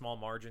Yeah. like a small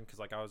margin because,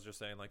 like I was just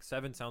saying, like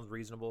 7 sounds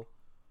reasonable.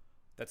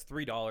 That's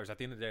 $3. At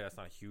the end of the day, that's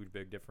not a huge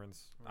big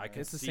difference. I Right.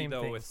 can It's the see same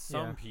though thing, with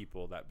some yeah.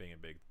 people that being a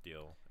big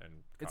deal and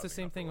It's the causing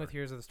same thing with uproar.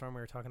 Heroes of the Storm we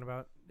were talking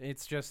about.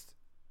 It's just,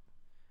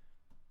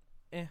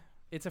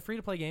 it's a free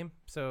to play game.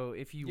 So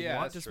if you Yeah,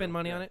 want that's to spend true,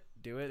 money yeah. on it,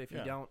 do it. If you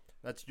Yeah. don't,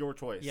 That's your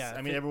choice. Yeah, I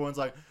if mean, it- everyone's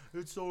like,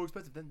 it's so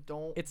expensive. Then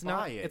don't it's buy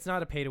not. it. It's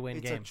not a pay to win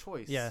It's game. a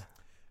choice. Yeah.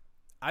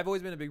 I've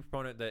always been a big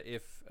proponent that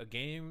if a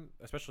game,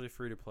 especially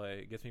free to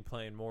play, gets me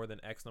playing more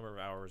than X number of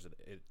hours,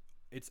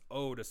 it's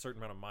owed a certain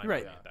amount of money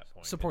Right. at that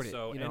point. Support And it,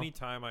 So you know?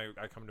 anytime I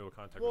come to a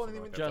contact Well, with and someone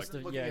even like that, Just it's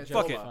like, looking yeah, at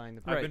fuck it. justifying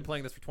the I've price. been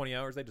playing this for 20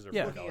 hours. They deserve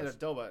Yeah. $4. Looking at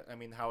Adoba, I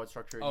mean, how it's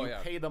structured, Oh, you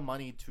yeah. pay the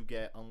money to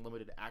get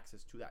unlimited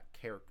access to that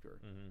character.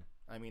 Mm-hmm.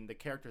 I mean, the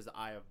characters that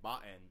I have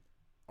bought in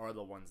are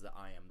the ones that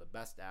I am the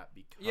best at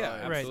because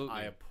Yeah, Right. absolutely.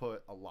 I have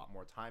put a lot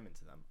more time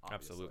into them.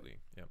 Obviously. Absolutely.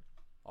 Yep.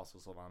 Also,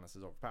 Sylvanas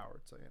is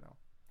overpowered, so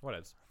What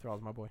else?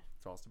 Thrall's my boy.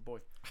 it's also boy.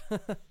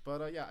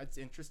 But yeah, it's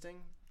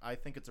interesting. I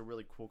think it's a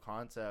really cool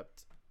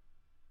concept.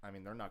 I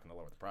mean, they're not going to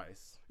lower the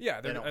price. Yeah,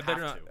 They don't they're have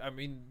not. to. I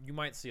mean, you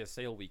might see a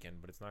sale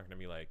weekend, but it's not going to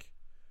be like,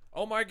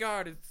 oh my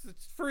god,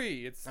 it's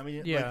free. It's I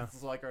mean, Yeah.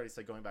 like I already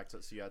said, going back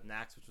to so you had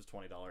Nax, which was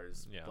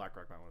 $20, Yeah.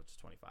 BlackRock Mountain, which is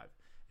 $25.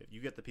 If you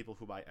get the people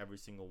who buy every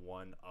single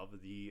one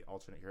of the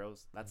alternate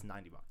heroes, that's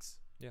 $90.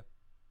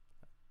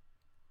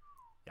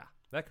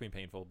 that can be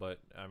painful, but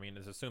I mean,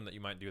 it's assumed that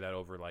you might do that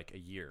over like a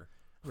year.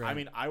 I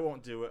mean, I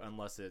won't do it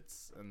unless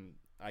it's, and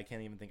I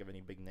can't even think of any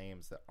big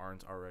names that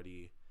aren't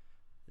already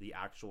the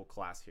actual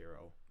class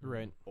hero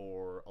right.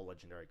 or a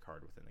legendary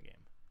card within the game.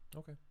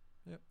 Okay.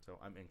 So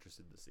I'm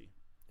interested to see.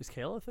 Is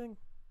Kale a thing?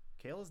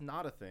 Kale is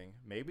not a thing.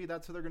 Maybe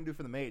that's what they're going to do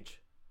for the mage.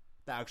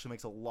 That actually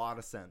makes a lot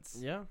of sense.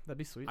 Yeah, that'd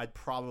be sweet. I'd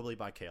probably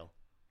buy Kale.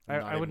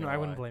 I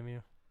wouldn't blame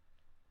you.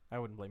 I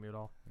wouldn't blame you at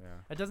all. Yeah.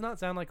 It does not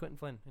sound like Quentin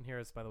Flynn in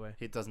Heroes, by the way.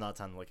 He does not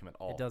sound like him at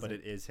all. It doesn't. But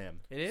it is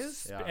him. It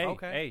is? Yeah. Hey,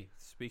 Okay. hey,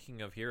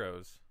 speaking of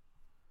heroes,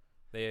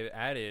 they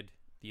added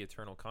the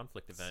Eternal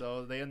Conflict event.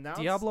 So they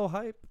announced Diablo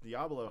hype.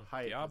 Diablo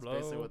hype. Diablo.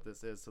 That's basically what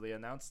this is. So they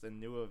announced a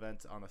new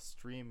event on a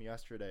stream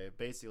yesterday.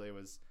 Basically, it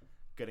was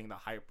getting the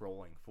hype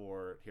rolling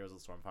for Heroes of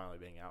the Storm finally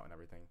being out and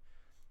everything.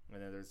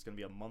 And then there's going to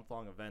be a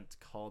month-long event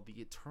called the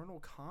Eternal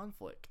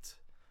Conflict,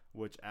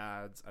 which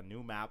adds a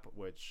new map,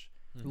 which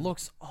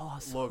Looks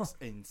awesome. looks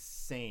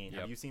insane.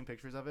 Yep. Have you seen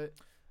pictures of it?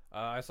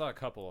 I saw a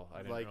couple. I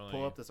didn't Like, really...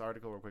 pull up this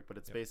article real quick, but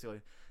it's Yep.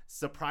 basically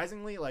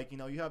surprisingly, like, you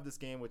have this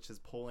game which is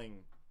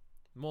pulling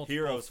multiple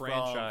heroes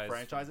franchises. from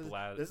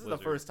franchises. This is the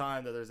first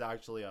time that there's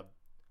actually a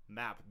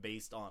map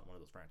based on one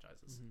of those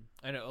franchises.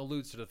 And it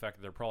alludes to the fact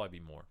that there'll probably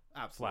be more.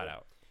 Absolutely. Flat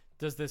out.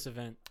 Does this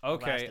event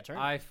Okay, last a turn?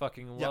 I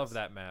fucking Yes. love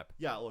that map.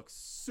 Yeah, it looks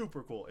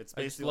super cool. It's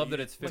I just basically love that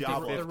it's But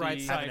Diablo. 50-50. the right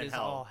Heaven side and is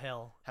hell. all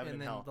hell, Heaven and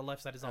and then hell. the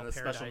left side is all And the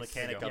paradise. special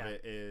mechanic yeah. of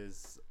it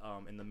is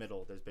in the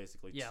middle. There's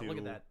basically Yeah, two look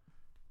at that.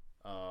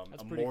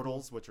 That's pretty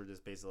immortals, which are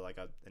just basically like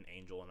an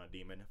angel and a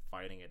demon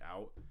fighting it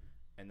out,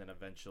 and then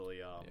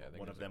eventually I think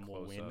one of there's a them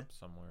will win, close-up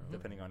somewhere.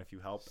 depending on if you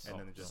help, So and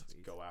then just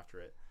sweet. go after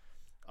it.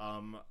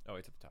 Oh,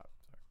 it's at the top.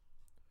 Sorry.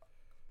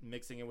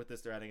 Mixing it with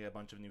this, they're adding a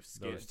bunch of new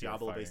Those two are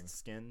Diablo-based fighting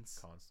skins.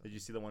 constantly. Did you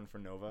see the one for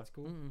Nova? That's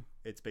cool. Mm.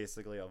 It's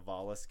basically a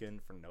Vala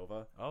skin for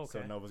Nova. Oh, So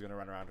okay. Nova's gonna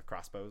run around with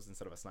crossbows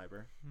instead of a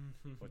sniper,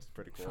 which is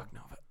pretty cool. Fuck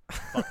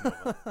Nova.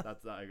 Fuck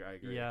Nova. I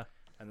agree. Yeah.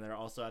 And they're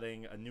also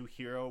adding a new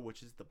hero,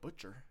 which is the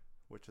Butcher,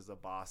 which is a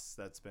boss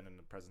that's been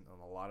present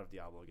in a lot of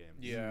Diablo games.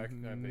 Yeah, I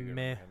figured.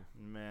 Meh.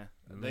 Meh.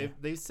 Meh.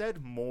 They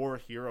said more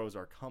heroes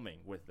are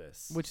coming with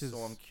this, Which is- so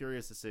I'm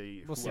curious to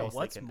see we'll who see. else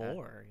What's they can add.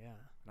 more? Yeah.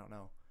 I don't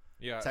know.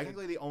 Yeah.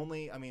 Technically, the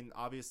only,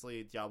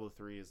 obviously, Diablo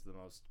 3 is the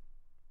most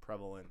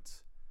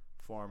prevalent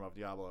form of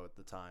Diablo at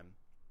the time.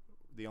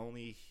 The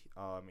only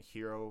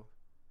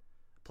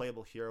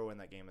playable hero in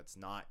that game that's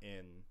not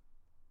in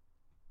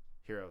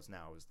Heroes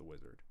now is the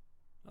Wizard.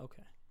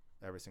 Okay.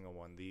 Every single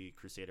one. The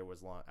Crusader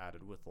was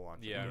added with the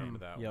launch. Yeah, I of the game. remember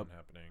that Yep. one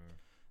happening.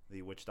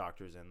 The Witch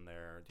Doctor's in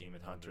there,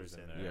 Demon Hunters in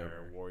in there,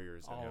 there.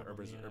 Warriors in All there, of them,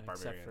 or yeah,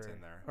 Barbarians except for-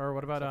 in there. Or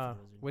what about Except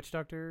for Wizard. Witch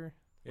Doctor?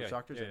 Witch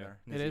Doctor's in there.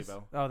 It is.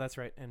 Nizebo. Oh, that's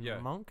right. And Yeah.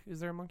 Monk? Is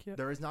there a monk yet?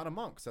 There is not a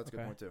monk, so that's a good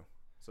Okay. point too.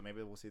 So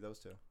maybe we'll see those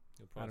two.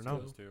 You'll I don't probably see know.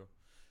 those two.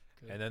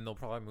 Good. And then they'll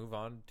probably move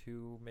on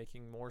to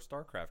making more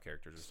StarCraft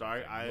characters. Or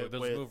Sorry, something.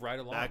 They'll just move right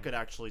along. That could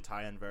actually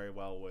tie in very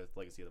well with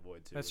Legacy of the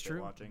Void too. That's if they're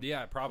true. Launching.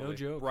 Yeah, probably. No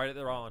joke. Right at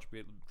the launch,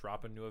 we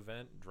drop a new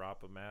event,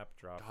 drop a map,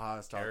 drop.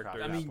 StarCraft.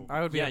 characters. I mean,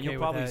 I would be yeah, okay and you'll with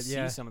probably that. see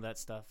Yeah. some of that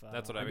stuff.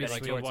 That's what I on mean.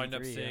 Like SWTC3, you'll wind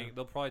up yeah. seeing.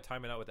 They'll probably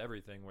time it out with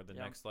everything. Where the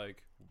Yeah. next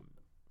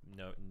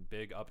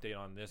big update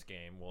on this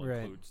game will Right.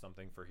 include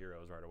something for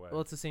Heroes right away.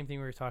 Well, it's the same thing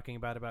we were talking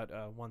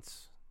about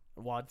once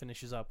WoD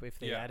finishes up. If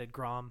they Yeah. added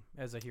Grom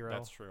as a hero,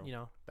 That's true. You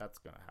know, That's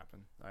gonna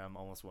happen. I am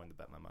almost willing to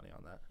bet my money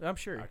on that. I'm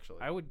sure.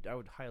 Actually. I would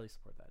highly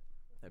support that.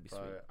 That'd be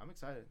sweet. But I'm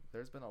excited.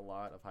 There's been a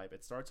lot of hype.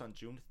 It starts on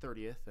June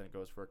 30th and it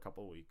goes for a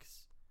couple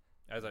weeks.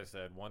 As I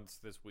said, once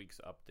this week's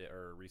update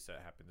or reset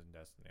happens in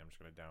Destiny, I'm just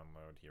going to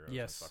download Heroes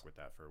Yes. and fuck with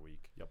that for a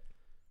week. Yep.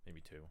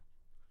 Maybe 2.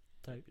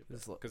 Type.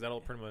 This is- Because that'll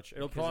pretty much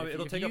it'll Because probably if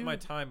it'll you- take if up my you-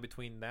 time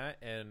between that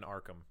and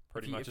Arkham.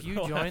 Pretty much. If is you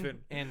what'll join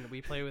happen. and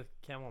we play with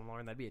Camel and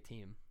Lauren, that'd be a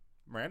team.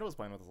 Miranda was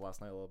playing with us last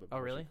night a little bit. Oh,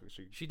 before really?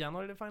 She, She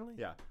downloaded it finally.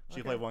 yeah. She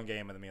Okay. played one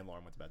game and then me and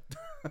Lauren went to bed.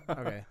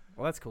 Okay.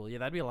 Well, that's cool. Yeah,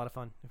 that'd be a lot of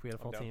fun if we had a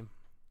I'm full down. team.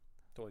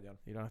 Totally down.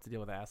 You don't have to deal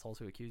with the assholes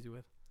who accuse you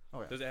with.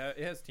 Oh yeah. Does it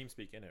has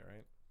TeamSpeak in it,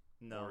 right?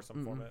 No. Or some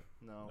Mm-mm. format.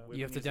 No. No. we've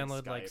You have been to using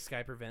download like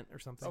Skype or Vent or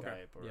something.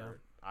 Okay. Skype or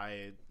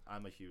Yeah.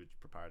 I'm a huge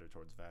proprietor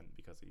towards Vent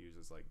because it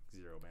uses like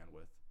 0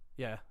 bandwidth.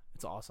 Yeah,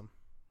 it's awesome.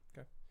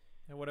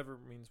 And whatever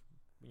means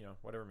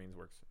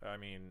works. I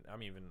mean,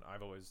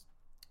 I've always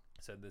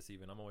said this.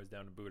 I'm always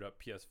down to boot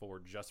up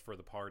PS4 just for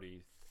the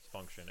party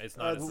function. It's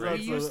not as That's- great.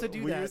 We used to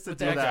do we that used to with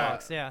do the that.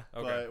 Xbox. Yeah.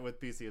 Okay. But with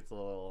PC, it's a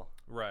little.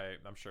 Right.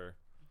 I'm sure.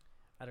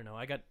 I don't know.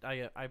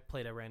 I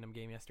played a random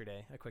game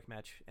yesterday, a quick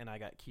match, and I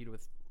got queued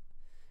with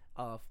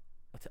a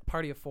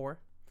party of 4,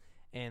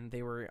 and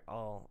they were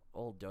all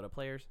old Dota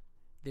players.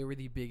 They were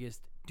the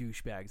biggest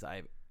douchebags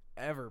I've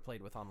ever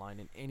played with online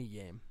in any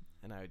game,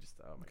 and I just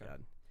oh my Okay.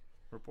 god,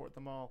 Report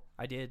them all.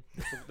 I did.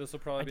 This will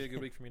probably be a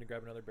good week for me to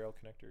grab another barrel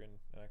connector and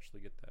actually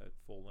get that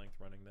full length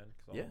running then,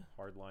 because I'll Yeah.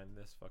 hardline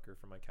this fucker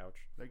from my couch.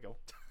 There you go.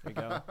 There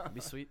you go. It'd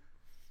be sweet.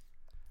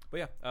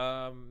 But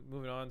yeah,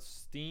 moving on.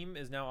 Steam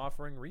is now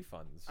offering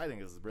refunds. I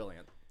think this is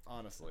brilliant,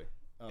 honestly.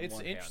 on It's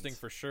one interesting hand.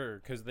 for sure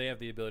because they have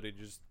the ability to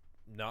just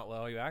not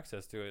allow you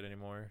access to it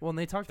anymore. Well, and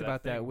they talked To that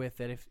about that thing. with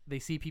that if they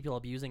see people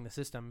abusing the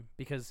system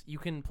because you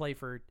can play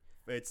for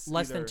It's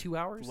less than either 2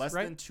 hours, Less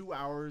right? than 2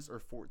 hours or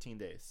 14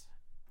 days.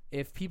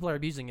 If people are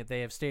abusing it,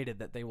 they have stated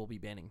that they will be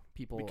banning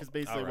people. Because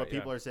basically Alright, what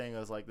people yeah. are saying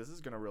is like, this is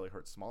going to really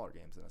hurt smaller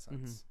games in a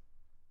sense.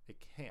 It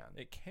can.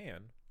 It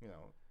can. You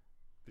know,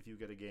 if you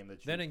get a game that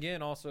you... Then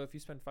again, also, if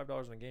you spend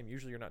 $5 on a game,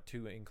 usually you're not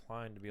too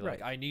inclined to be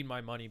like, Right. I need my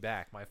money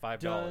back, my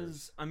 $5.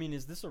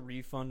 Is this a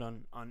refund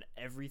on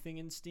everything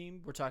in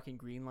Steam? We're talking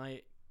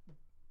Greenlight,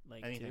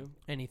 like Anything. too.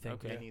 anything.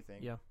 Okay. Yeah.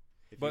 anything. Yeah.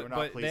 if you were not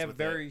But pleased they have with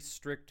very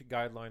strict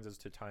guidelines as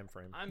to time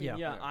frame. I mean,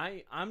 Yeah.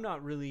 I'm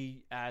not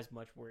really as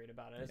much worried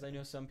about it as I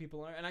know some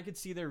people are, and I could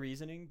see their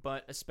reasoning.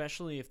 But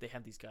especially if they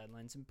have these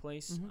guidelines in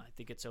place, I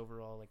think it's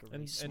overall like a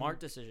really smart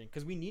decision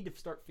because we need to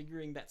start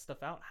figuring that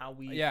stuff out. How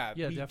we Yeah,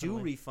 we do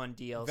definitely. refund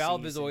DLC.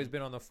 Valve has always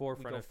been on the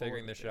forefront go of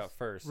figuring forward this with shit out this.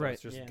 first. So Right.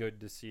 it's just Yeah. good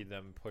to see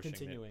them pushing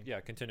Continuing. it.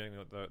 Yeah, continuing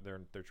with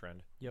their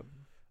trend. Yep.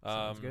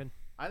 Sounds good.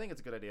 I think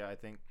it's a good idea. I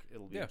think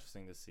it'll be Yeah.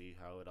 interesting to see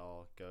how it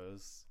all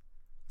goes,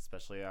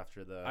 especially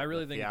after the I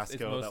really the think it's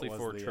fiasco mostly that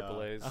for was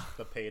AAAs.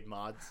 the paid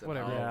mods. And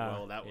Whatever. how Yeah.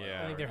 well that went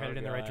Yeah. I think they're over. headed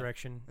in the right God.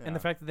 direction, Yeah. and the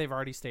fact that they've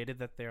already stated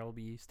that there will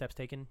be steps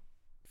taken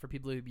for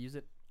people who abuse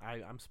it,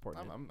 I'm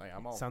supporting it.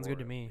 I'm all Sounds for good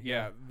to it. me.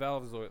 Yeah,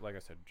 Valve is always, like I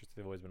said,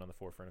 they've always been on the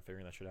forefront of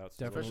figuring that shit out. So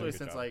they're doing a Especially good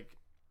since job. like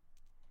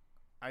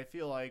I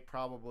feel like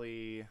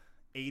probably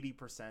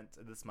 80%.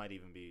 This might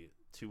even be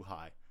too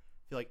high.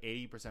 I feel like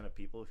 80% of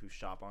people who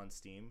shop on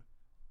Steam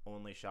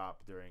only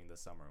shop during the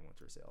summer and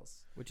winter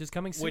sales. Which is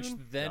coming soon. Which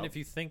then, Yep. if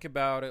you think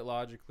about it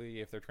logically,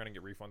 if they're trying to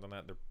get refunds on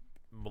that, they're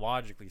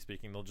logically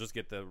speaking, they'll just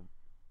get the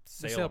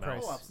sale sale amount,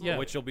 price. Oh, absolutely. Yeah.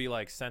 which will be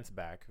like cents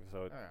back.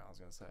 So I was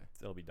gonna say.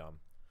 it'll be dumb,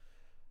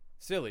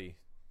 silly,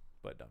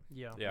 but dumb.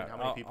 Yeah. Yeah. Like, how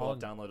many people I'll-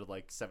 have downloaded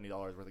like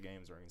 $70 worth of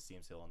games during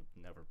Steam sale and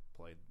never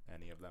played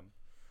any of them?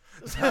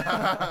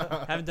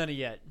 Haven't done it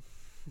yet.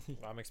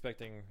 I'm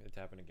expecting it to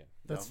happen again.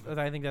 That's.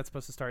 I think that's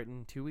supposed to start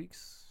in 2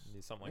 weeks,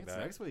 Something I like think it's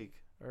that. next week.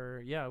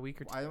 or yeah, a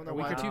week or two. I don't know A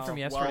week why. or two from Well,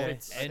 yesterday.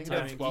 it's I think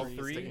End the of 12th is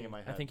E3? sticking in my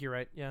I head. think you're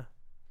right. Yeah.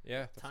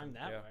 Yeah, Time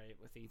that yeah. right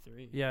with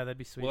E3. Yeah, that'd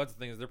be sweet. Well, that's the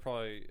thing is they're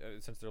probably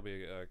since there'll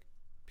be a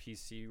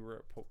PC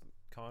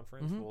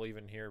conference, Mhm. we'll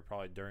even hear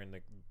probably during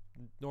the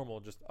normal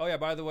just oh yeah,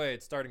 by the way,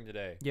 it's starting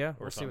today. yeah, or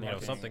we'll see something, what you know,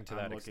 happens. something to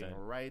that I'm looking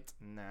extent. right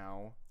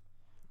now.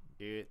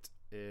 It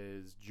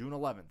is June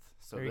 11th,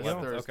 so There you this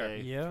go. Thursday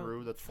Okay. Yeah.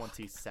 through the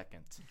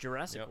 22nd.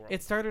 Jurassic Yep. World.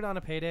 It started on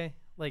a payday.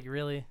 Like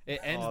really. It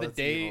ends Oh, the that's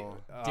day.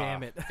 evil.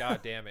 Damn it.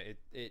 God damn it!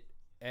 It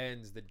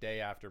ends the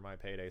day after my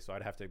payday, so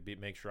I'd have to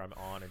make sure I'm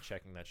on and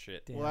checking that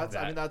shit. Damn. Well, that's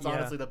yeah.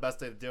 honestly the best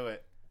day to do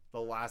it.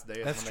 The last day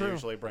is That's when true. they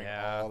usually bring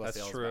all the that's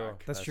sales true.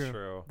 back. That's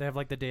true. They have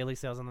like the daily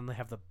sales, and then they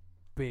have the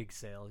big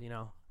sale. You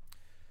know.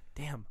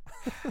 Damn.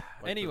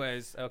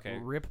 Anyways, okay.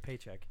 Rip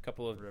paycheck.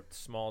 Couple of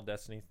small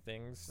Destiny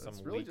things, That's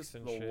some really leaks just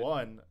and the shit.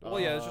 one. Well,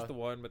 yeah, it's just the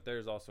one, but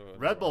there's also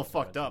Red Bull another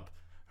one fucked to up.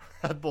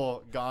 Red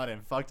Bull gone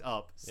and fucked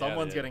up. Yeah,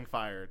 Someone's they did. getting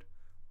fired.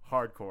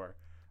 Hardcore.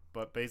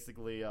 But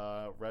basically,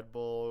 Red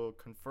Bull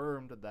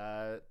confirmed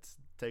that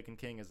Taken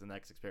King is the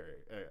next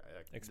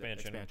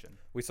Expansion. expansion.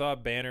 We saw a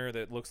banner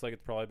that looks like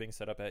it's probably being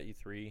set up at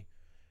E3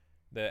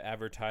 that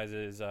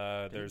advertises.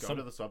 Can There's you go some.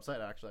 to this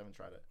website? I actually haven't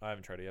tried it. I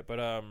haven't tried it yet, but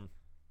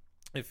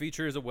it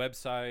features a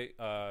website.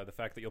 The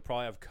fact that you'll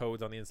probably have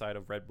codes on the inside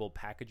of Red Bull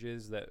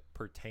packages that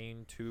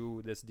pertain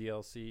to this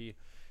DLC,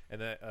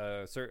 and that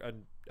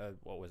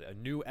what was it? A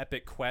new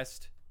Epic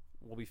Quest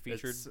will be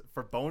featured. It's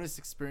for bonus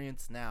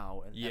experience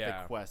now, an Yeah.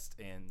 Epic Quest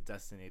in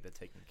Destiny: The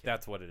Taken King.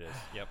 That's what it is.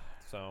 Yep.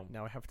 So,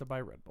 Now I have to buy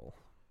Red Bull.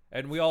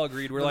 and we all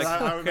agreed. We're like,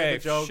 I okay, made a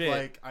joke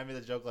shit. I made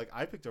a joke like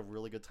I picked a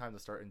really good time to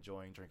start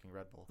enjoying drinking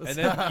Red Bull. And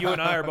then you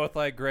and I are both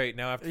like, great.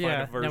 Now I have to find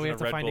Yeah. a version Now we have of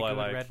to Red find Bull a I good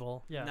like. Red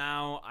Bull. Yeah.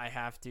 Now I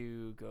have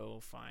to go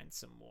find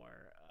some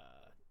more.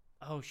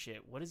 Oh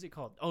shit! What is it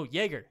called? Oh,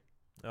 Jaeger.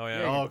 Oh yeah.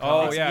 Jaeger. Oh,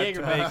 God. yeah.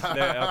 Jaeger To make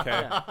bombs.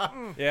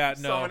 okay. Yeah.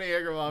 So No. many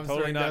Jaeger bombs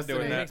Totally during not Destiny.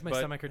 doing It that, makes my but-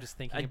 stomach hurt just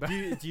thinking about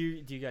it. Do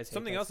you guys hate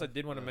Something that else I stuff?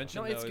 did want to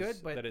mention. No, it's though, good,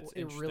 is but that it's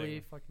it really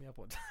interesting. fucked me up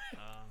one time.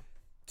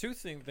 Two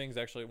things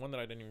actually. One that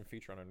I didn't even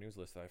feature on our news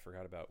list that I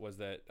forgot about was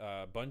that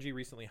Bungie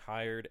recently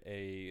hired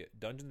a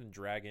Dungeons and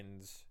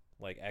Dragons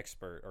like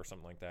expert or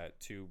something like that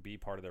to be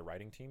part of their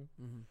writing team.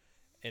 Mm-hmm.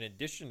 In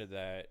addition to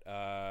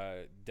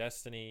that,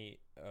 Destiny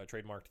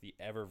trademarked the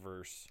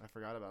Eververse I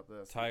forgot about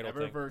this. title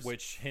thing, Eververse,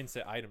 which hints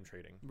at item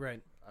trading.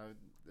 Right.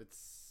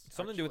 it's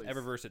Something to do with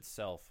actually- Eververse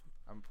itself.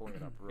 I'm pulling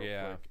it up real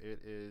Yeah. quick.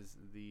 It is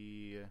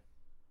the.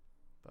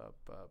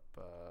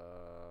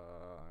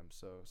 I'm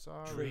so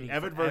sorry. Trading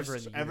Eververse, forever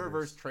in the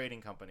universe. Eververse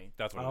Trading Company.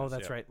 That's what. Oh, it is,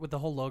 that's yeah. right. With the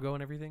whole logo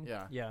and everything.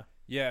 Yeah. Yeah.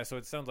 Yeah, so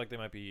it sounds like they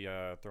might be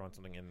throwing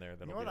something in there You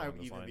that'll know be what I along would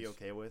those even lines. be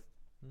okay with,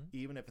 Hmm?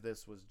 even if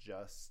this was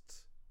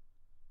just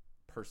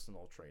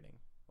personal trading.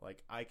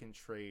 Like I can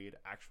trade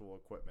actual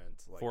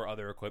equipment, like For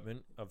other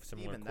equipment of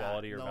similar even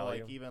quality that. or No,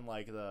 value. like even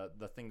like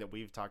the thing that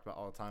we've talked about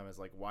all the time is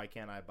like why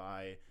can't I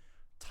buy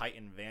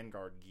Titan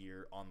Vanguard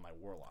gear on my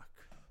Warlock?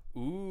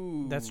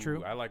 Ooh, That's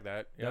true. I like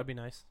that. That'd be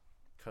nice.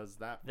 Because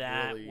that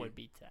really, would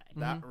be tight.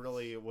 that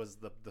really was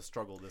the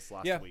struggle this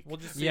last Yeah, week. we'll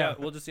just see. Yeah.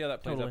 We'll just see how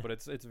that plays Totally. out. But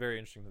it's very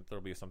interesting that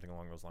there'll be something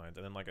along those lines.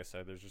 And then, like I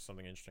said, there's just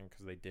something interesting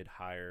because they did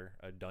hire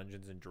a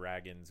Dungeons and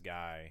Dragons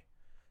guy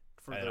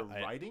For And the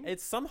I- writing?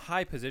 It's some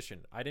high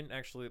position. I didn't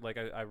actually like.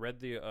 I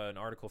read the an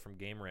article from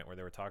Game Rant where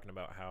they were talking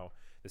about how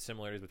the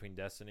similarities between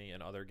Destiny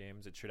and other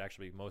games it should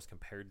actually be most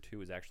compared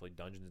to is actually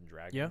Dungeons and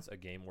Dragons, a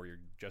game where you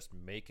just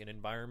make an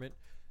environment,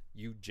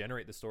 you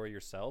generate the story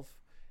yourself,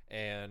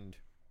 and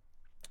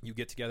you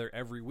get together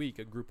every week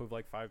a group of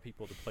like 5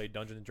 people to play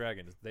Dungeons and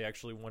Dragons. They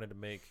actually wanted to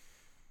make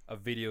a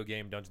video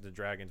game Dungeons and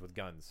Dragons with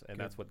guns, and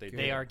that's what they did.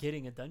 They are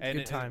getting a dungeon. And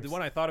Good times.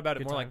 when I thought about it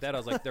Good more like times. that, I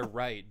was like, they're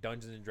right.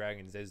 Dungeons and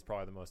Dragons is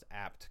probably the most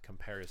apt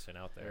comparison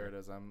out There there. it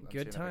is. I'm Good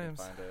seeing if I can times.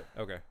 find it.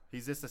 Okay.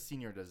 He's just a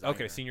senior designer.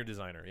 Okay, senior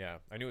designer. Yeah,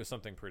 I knew it was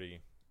something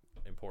pretty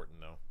important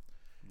though.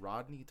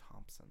 Rodney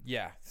Thompson.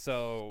 Yeah.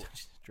 So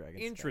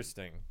Dragons.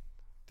 interesting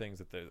things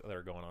that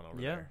are going on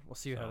over Yeah, there. we'll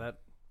see how So- that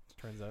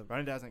turns out.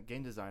 Rodney Thompson,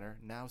 game designer,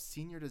 now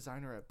senior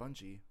designer at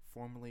Bungie,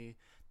 formerly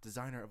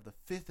designer of the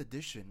 5th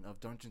edition of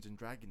Dungeons and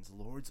Dragons: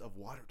 Lords of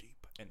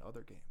Waterdeep and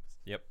other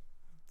games.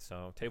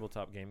 So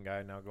tabletop game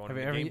guy now going Have,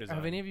 into ever, game design.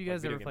 have any of you like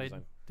guys video ever game played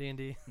design.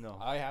 D&D? No,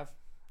 I have.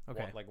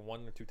 Okay. Like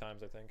 1 or 2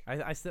 times, I think.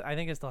 I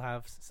think I still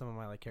have some of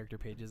my like character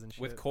pages and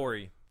shit. With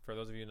Corey, for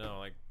those of you who know,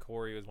 like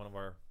Corey was one of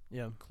our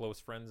Yeah. close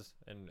friends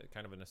and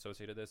kind of an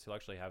associate of this. He'll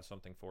actually have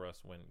something for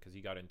us because he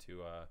got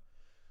into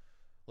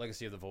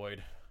Legacy of the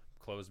Void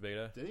closed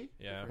beta. did he?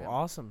 Yeah. Good for Well, him.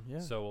 awesome. Yeah.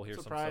 So we'll hear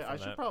some Surprised. stuff I on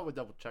should that. probably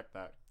double check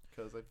that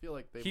because I feel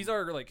like they. He's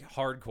our like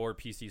hardcore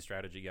PC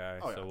strategy guy,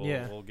 Oh, yeah. so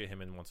Yeah. we'll get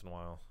him in once in a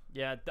while.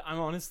 Yeah, I'm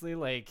honestly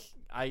like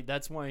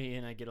that's why he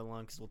and I get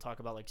along because we'll talk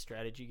about like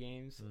strategy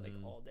games like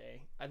Mhm. all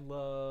day. I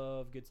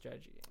love good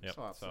strategy games. Yep.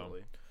 Oh,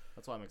 absolutely.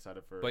 That's why I'm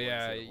excited for. But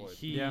yeah, Legacy of the Void.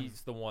 he's Yeah.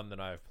 the one that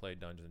I've played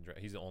Dungeons and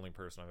Dragons. He's the only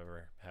person I've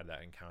ever had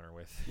that encounter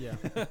with. Yeah.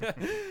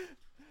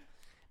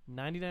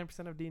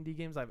 99% of D&D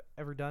games I've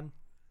ever done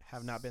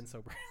have not been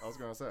sober. I was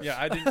gonna say.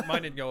 Yeah,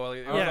 mine didn't go well.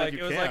 It was Yeah, like you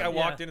it was like I can.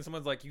 walked Yeah. in and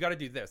someone's like, "You got to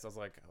do this." I was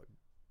like,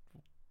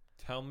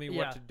 "Tell me Yeah.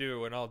 what to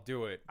do and I'll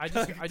do it." I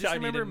just need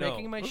remember to know.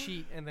 making my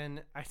sheet and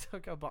then I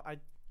took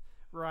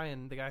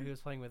Ryan, the guy who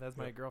was playing with as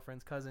my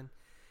girlfriend's cousin,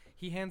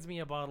 he hands me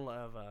a bottle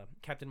of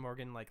Captain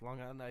Morgan like Long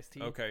Island iced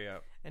tea. Okay, yeah.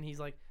 And he's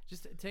like,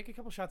 just take a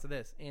couple shots of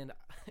this. And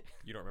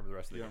You don't remember the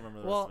rest of You the don't game.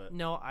 remember the rest of it.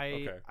 no,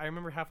 Okay. I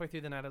remember halfway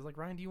through the night I was like,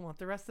 Ryan, do you want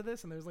the rest of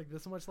this? And there's like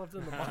this much left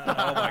in the bottle. Oh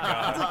my God.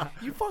 I was like,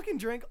 you fucking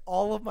drank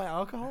all of my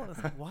alcohol? And I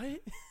was like,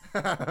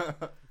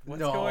 what? What's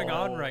No. going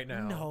on right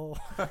now? No.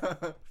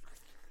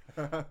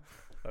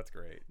 That's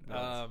great.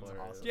 That's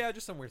hilarious. Yeah,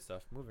 just some weird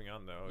stuff. Moving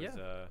on though. Is,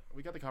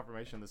 We got the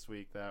confirmation this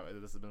week that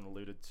this has been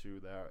alluded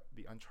to that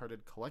the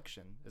Uncharted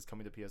collection is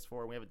coming to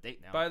PS4. We have a date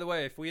now. by the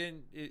way,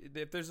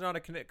 if there's not a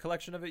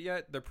collection of it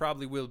yet, there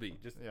probably will be.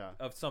 Just yeah,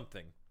 of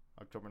something.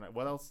 October 9th.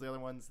 What else? The other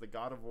ones, the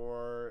God of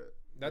War.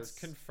 That's there's-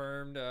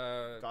 confirmed.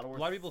 God of War A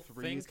lot of people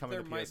 3 is think coming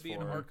there to might be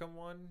an PS4. Arkham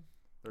one.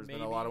 There's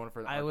been a lot of one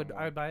for the I would Arkham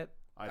one. buy it.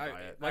 I'd buy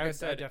it. Like I I would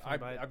said, definitely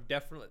buy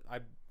it. I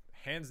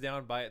hands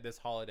down buy it this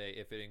holiday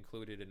if it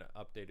included an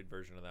updated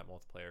version of that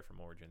multiplayer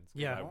from Origins.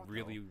 'Cause Yeah. I don't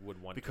really know.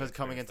 would want Because to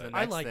coming experience into the that.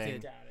 I next liked thing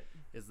it. Doubt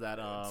it. is that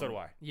So do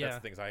I. Yeah. That's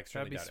the things I That'd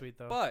extremely be doubt it. sweet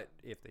though. But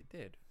if they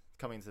did,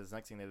 coming to this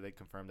next thing, they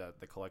confirmed that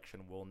the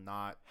collection will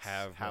not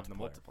Have the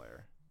multiplayer.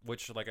 multiplayer.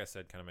 which, like I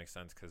said, kind of makes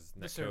sense because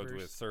netcodes servers.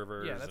 with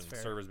servers Yeah, that's and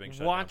fair. servers being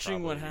shut Watching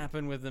down what probably-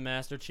 happened with the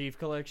Master Chief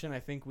Collection, I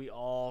think we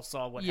all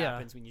saw what Yeah.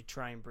 happens when you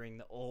try and bring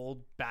the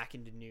old back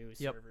into new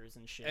Yep. servers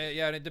and shit.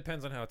 Yeah, and it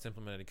depends on how it's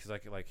implemented because,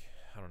 like,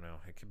 I don't know,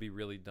 it could be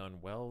really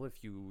done well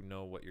if you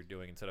know what you're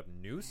doing and set up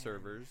new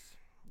servers.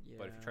 Yeah.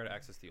 But if you try to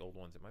access the old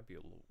ones, it might be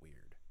a little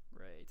weird.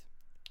 Right.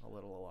 A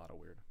lot of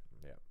weird.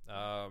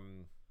 Yeah.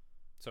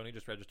 Sony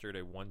just registered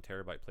a 1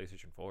 terabyte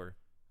PlayStation 4.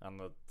 On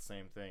the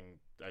same thing,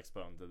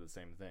 Xbone did the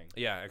same thing.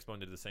 Yeah, Xbone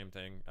did the same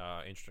thing.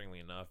 Interestingly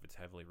enough, it's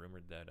heavily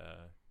rumored that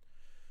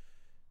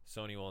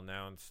Sony will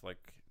announce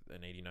like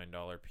an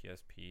 $89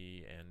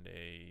 PSP and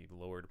a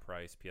lowered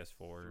price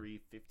PS4.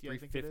 350, I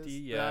think it is.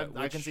 $350, yeah, I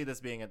can which- see this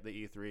being at the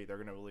E3. They're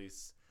going to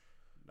release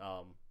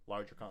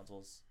larger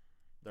consoles.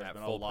 There's At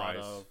been a full lot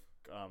price.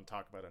 of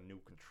talk about a new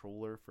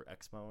controller for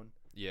Xbone.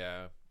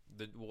 Yeah.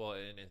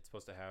 And it's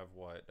supposed to have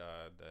what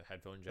the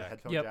headphone The jack,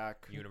 headphone Yep.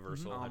 jack.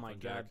 universal Oh headphone my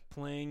god, jack.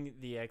 playing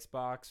the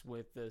Xbox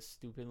with the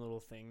stupid little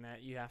thing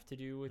that you have to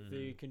do with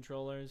the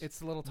controllers. It's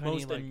the little tiny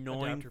most like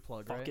annoying adapter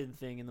plug, right? fucking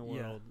thing in the Yeah.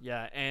 world.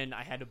 Yeah, and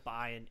I had to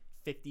buy an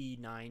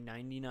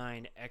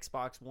 $59.99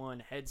 Xbox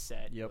One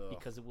headset Yep.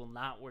 because it will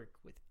not work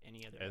with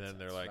any other. And then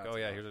they're headsets. like, That's "Oh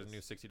yeah, here's a obnoxious.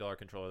 new $60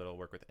 controller that'll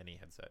work with any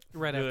headset."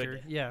 Right Good.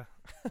 after. Yeah.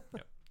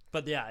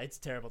 But yeah, it's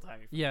terrible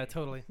timing. For Yeah, me.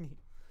 totally.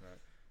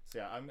 So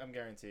yeah, I'm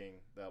guaranteeing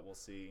that we'll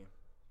see.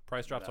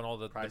 Price drops on all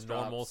the Price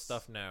normal drops.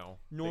 stuff now.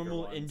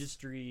 Normal ones.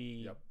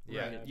 industry. Yep.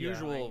 Yeah, Right.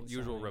 usual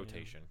Yeah.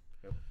 rotation.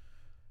 Yep.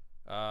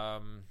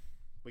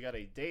 We got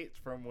a date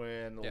from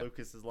when Yeah.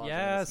 Lucas is launching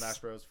Yes. the Smash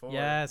Bros. 4.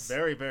 Yes.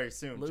 Very, very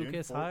soon.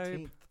 Lucas June hype.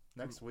 14th.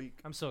 Next week.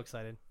 I'm so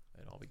excited.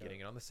 And I'll be getting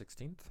it on the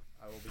 16th.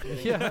 I will be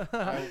getting Yeah.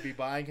 I will be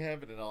buying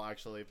him, and then I'll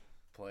actually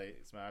play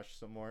Smash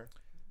some more.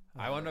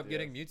 I wound up yeah.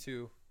 getting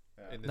Mewtwo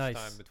Yeah. in this Nice.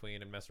 time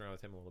between and messing around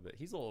with him a little bit.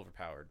 He's a little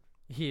overpowered.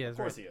 He is. Of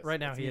course right, he is. Right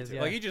now It's he is. Mewtwo.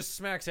 Yeah. Like he just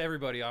smacks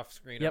everybody off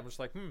screen. Yep. I'm just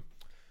like, Yeah,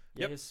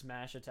 Yep. his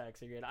smash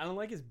attacks are good. I don't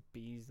like his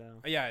bees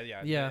though. Yeah.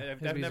 Yeah, I've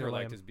his bees never are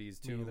liked lame. his bees.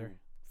 Me Too either.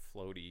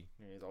 floaty.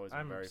 Yeah, he's always been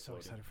I'm very so floaty.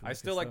 excited for I Lucas,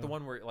 still like the though.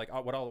 one where like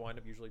what I'll wind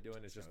up usually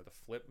doing is just the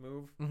flip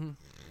move Mhm.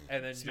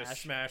 and then Smash.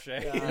 just smash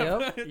A. Yeah.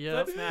 Yep.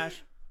 Yep.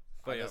 Smash.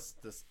 But yeah,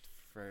 This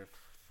for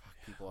fuck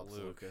people up to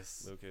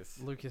Lucas.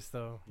 Lucas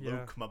though. Yeah.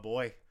 Luke, my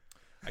boy.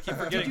 I keep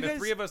forgetting you the guys-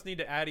 three of us need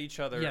to add each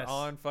other Yes.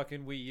 on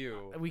fucking Wii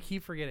U. We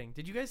keep forgetting.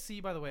 Did you guys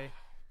see, by the way,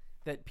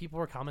 that people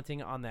were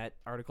commenting on that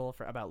article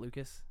about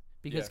Lucas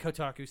because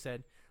Kotaku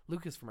said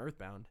Lucas from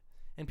Earthbound,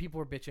 and people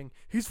were bitching.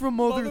 He's from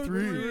Mother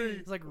 3.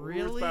 It's like,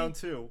 really? Earthbound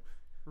 2.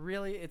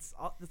 Really? It's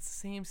the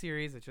same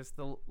series. It's just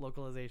the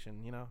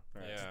localization. You know,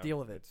 Yeah, just deal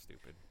with it. It's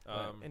stupid.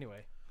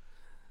 Anyway,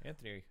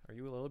 Anthony, are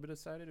you a little bit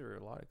excited or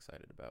a lot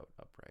excited about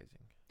Uprising?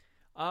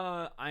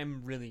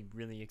 I'm really,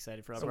 really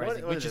excited for So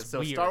Uprising, what which is is it? So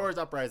weird. Star Wars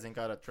Uprising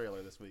got a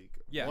trailer this week.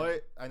 Yeah.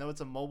 What? I know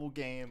it's a mobile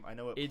game. I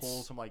know it It's-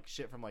 pulls from like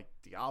shit from like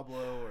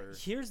Diablo or.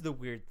 Here's the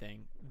weird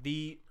thing: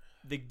 the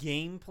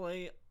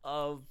gameplay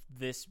of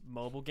this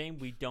mobile game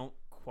we don't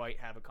quite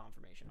have a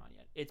confirmation on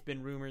yet. It's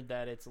been rumored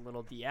that it's a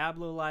little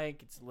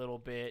Diablo-like. It's a little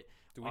bit.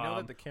 Do we know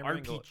that the camera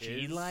angle is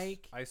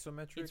RPG-like?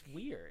 isometric? It's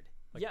weird.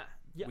 Like,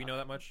 yeah. We know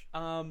that much?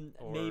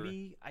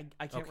 Maybe I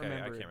can't Okay, I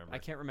remember. can't remember. I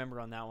can't remember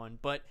on that one.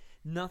 But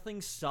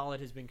nothing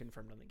solid has been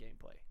confirmed on the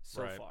gameplay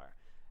so Right. far.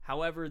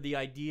 However, the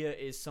idea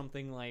is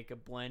something like a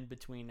blend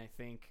between, I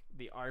think,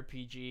 the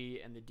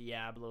RPG and the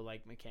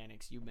Diablo-like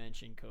mechanics you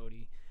mentioned,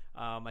 Cody.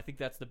 I think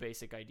that's the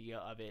basic idea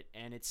of it,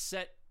 and it's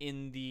set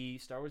in the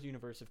Star Wars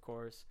universe, of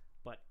course,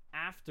 but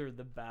after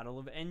the Battle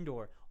of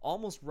Endor,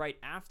 almost right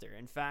after.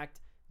 In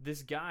fact,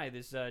 this guy,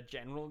 this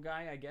general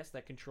guy, I guess,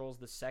 that controls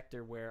the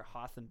sector where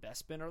Hoth and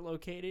Bespin are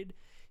located,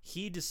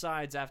 he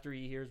decides after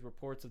he hears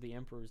reports of the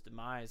Emperor's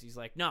demise, he's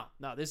like, no,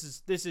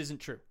 this isn't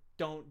true.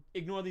 Don't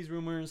ignore these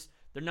rumors.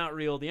 They're not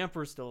real. The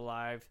Emperor's still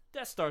alive.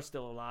 Death Star's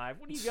still alive.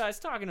 What are you guys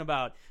talking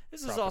about?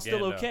 This is all still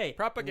Propaganda. okay.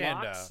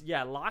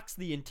 Propaganda. Locks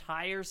the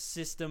entire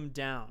system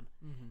down.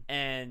 Mm-hmm.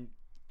 And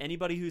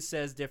anybody who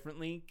says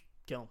differently,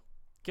 kill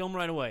him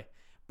right away.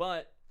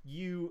 But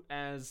you,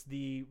 as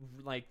the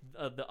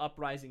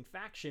uprising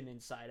faction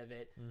inside of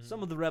it,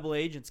 some of the rebel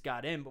agents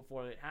got in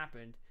before it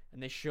happened,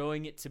 and they're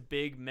showing it to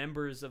big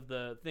members of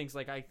the things.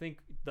 Like, I think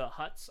the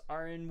HoTS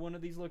are in one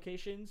of these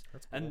locations.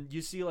 That's cool. And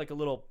you see like a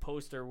little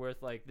poster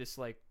with like this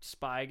like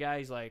spy guy.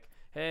 He's like,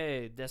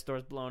 hey, Death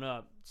Star's blown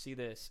up. See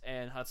this.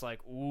 And HoTS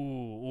like,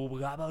 ooh,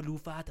 Gaba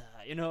Lufata,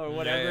 or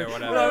whatever. Yeah,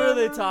 whatever. Whatever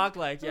they talk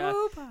like. Yeah.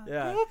 Oopa,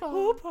 Yeah.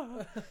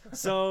 oopa.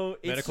 So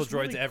it's Medical just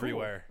droids really cool.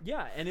 everywhere.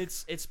 Yeah, and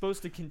it's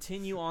supposed to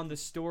continue on the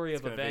story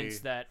of gonna events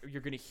be- that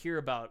you're going to hear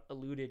about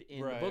alluded in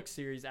the Right. book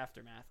series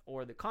Aftermath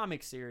or the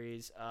comic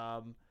series.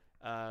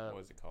 What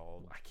was it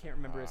called? I can't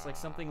remember. It's like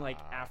something like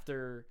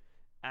after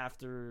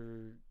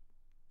After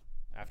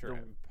the-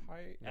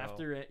 Empire? No.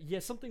 after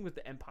something with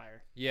the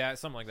Empire. Yeah,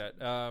 something like that.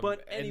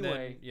 But and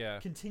anyway,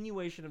 then,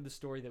 continuation of the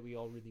story that we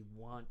all really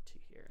want to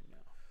hear and know.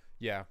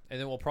 Yeah, and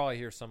then we'll probably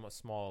hear some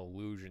small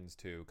allusions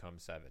to come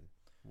 7,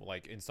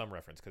 like in some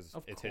reference because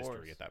Of it's course.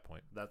 history at that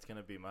point. That's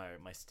gonna be my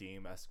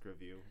Steam-esque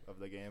review of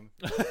the game.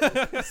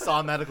 Saw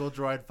a medical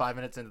droid 5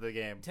 minutes into the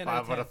game. 10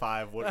 out of 5 out of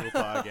 5. Would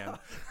Oopa again.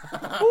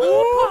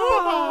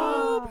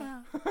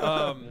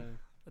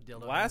 A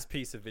dildo. Last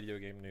piece of video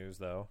game news,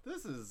 though,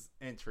 This is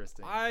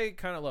interesting. I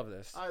kind of love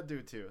this. I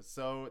do too.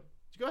 So,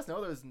 did you guys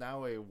know there's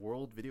now a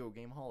World Video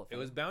Game Hall of It Fame?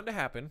 was bound to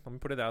happen. Let me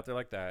put it out there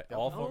like that. Yep.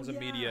 All Oh, forms of yeah.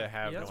 media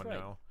have Yeah, no that's one right.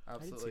 now.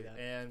 Absolutely. that.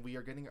 And we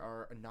are getting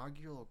our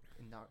inaugural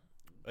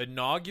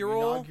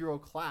Inaugural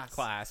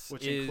class,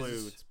 which is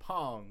includes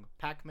Pong,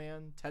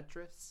 Pac-Man,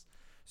 Tetris,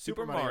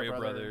 Super Mario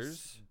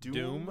Brothers,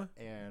 Doom,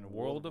 and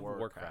World of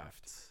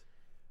Warcraft.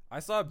 I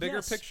saw a bigger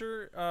Yes.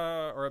 picture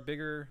or a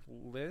bigger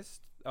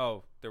list.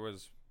 Oh, there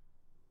was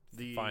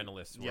The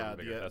finalists. Were Yeah,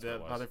 bigger. That's the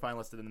what it other was.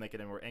 finalists didn't make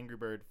it in were Angry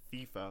Bird,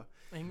 FIFA.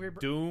 Angry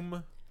Bird.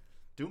 Doom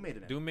Made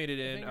it in. Doom made it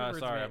in. Angry Birds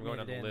Sorry, made- I'm going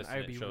made down it the in. list I'd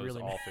and it be shows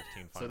really all mad.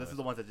 15 finalists. So this is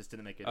the ones that just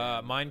didn't make it in.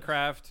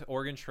 Minecraft,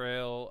 Oregon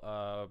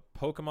Trail,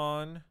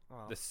 Pokemon,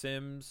 Oh. The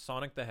Sims,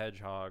 Sonic the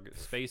Hedgehog,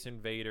 Space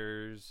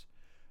Invaders,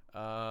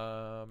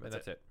 and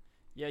that's it.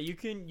 Yeah, you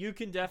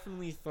can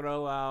definitely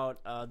throw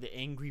out the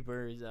Angry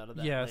Birds out of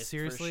that Yeah, list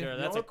seriously? for sure. You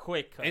know That's a what?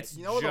 quick cut. It's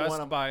You know the just one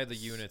I'm- by the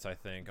units, I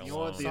think. You know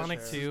what alone. the- Sonic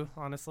Sure. 2,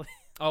 honestly.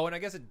 Oh, and I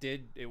guess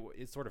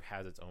it sort of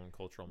has its own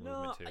cultural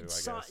movement too. I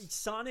guess.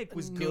 Sonic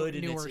was New- good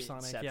in newer its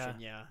Sonic, inception.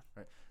 Yeah.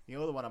 You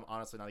know the one I'm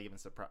honestly not even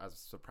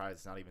surprised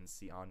to not even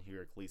see on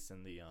here, at least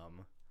in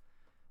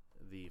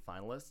the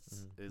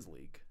finalists, is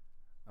League.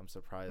 I'm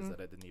surprised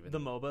that I didn't even The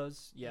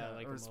MOBAs,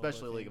 like or the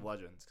especially MOBA League of thing.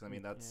 Legends, because I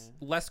mean that's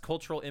Less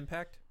cultural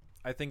impact.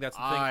 I think that's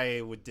the thing.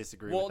 I would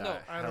disagree Well, with no,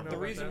 that. I don't know the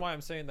about reason that. why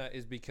I'm saying that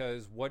is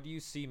because what do you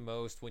see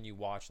most when you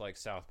watch like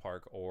South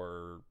Park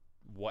or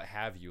what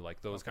have you,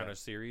 like those kind Okay. of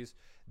series?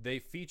 They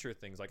feature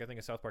things like I think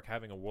of South Park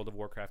having a World of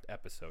Warcraft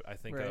episode. I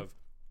think Right. of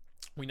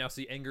we now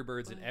see Angry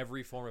Birds in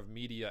every form of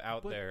media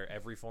out there,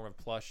 every form of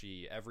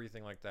plushie,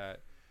 everything like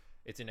that.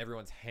 It's in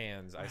everyone's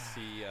hands. I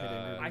see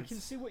I can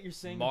see what you're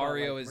saying.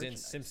 Mario about, like, is in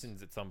merchandise.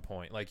 Simpsons at some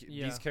point. Like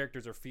Yeah. these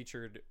characters are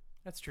featured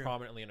That's true.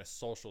 prominently in a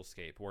social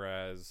scape,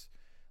 whereas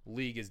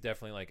League is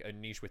definitely like a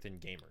niche within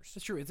gamers.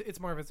 It's true. It's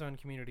more of its own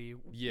community.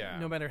 Yeah.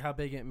 No matter how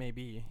big it may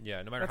be.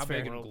 Yeah, no matter That's how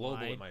big fair. and global it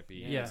Worldwide. might be,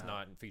 Yeah. it's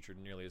not featured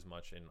nearly as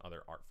much in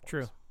other art forms.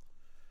 True.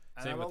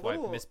 And Same I'm with a why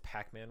little- Miss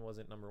Pac-Man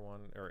wasn't number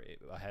one or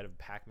ahead of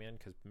Pac-Man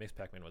because Miss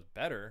Pac-Man was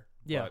better.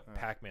 Yeah. but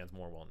Pac-Man's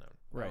more well known.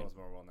 That Right. was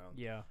more well known.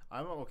 Yeah.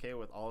 I'm okay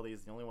with all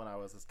these. The only one I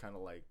was just kind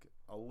of like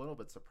a little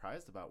bit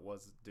surprised about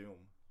was Doom.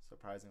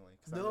 surprisingly.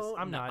 'Cause No,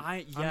 I'm not.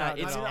 It's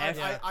at all.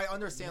 I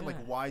understand like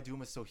Yeah. why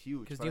Doom is so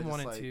huge. Because but Doom I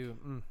just, wanted like,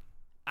 to.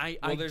 I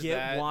Well, there's get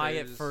that, why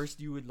at there's- first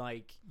you would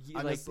like,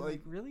 I'm just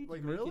like, really,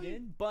 like, Did you make really? it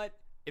in? But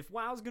if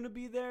WoW's gonna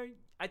be there,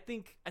 I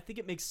think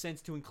it makes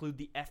sense to include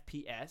the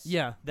FPS.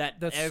 Yeah, that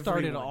started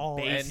everyone all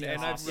bases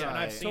and off I've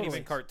Right. seen even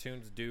Totally.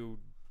 cartoons do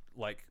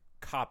like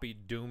copy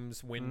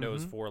Doom's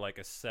windows Mhm. for like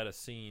a set of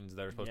scenes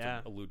that are supposed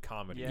Yeah. to elude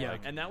comedy. Yeah,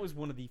 Like, and that was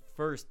one of the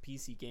first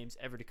PC games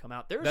ever to come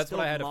out. There's that's still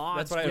what I had. mods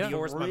That's what I for had the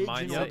forced my original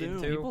mindset Doom.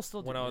 into People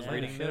still when do I was the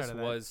reading shit this. out of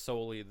that. Was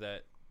solely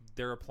that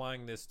they're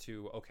applying this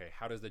to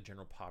how does the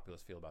general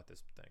populace feel about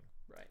this thing,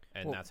 Right.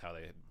 and Well, that's how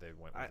they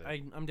went with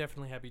it. I'm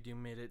definitely happy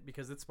Doom made it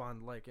because it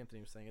spawned, like Anthony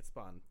was saying, it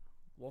spawned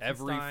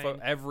Every Wolfenstein,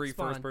 every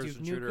spawned first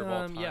person Duke shooter of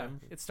all Nukem, time.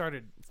 Yeah, it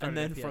started And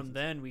then FPSs. from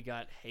then we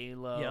got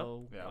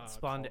Halo. Yep. Yeah.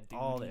 Spawned Call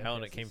of all Duty. the Hell,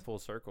 and it FPSs. came full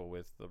circle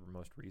with the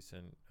most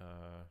recent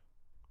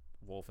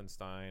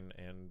Wolfenstein,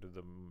 and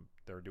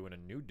they're doing a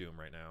new Doom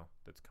right now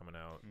that's coming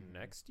out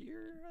next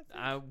year.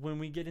 I think. When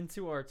we get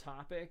into our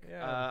topic,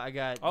 Yeah. I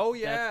got. Oh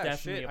that's yeah,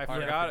 definitely shit! a I part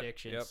of forgot it.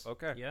 predictions. Yep.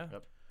 Okay. Yeah,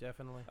 Yep.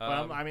 definitely.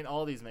 But I mean,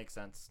 all these make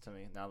sense to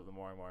me now that the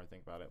more and more I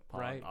think about it.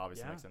 Pong Right,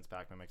 obviously yeah. makes sense.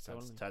 Pac-Man makes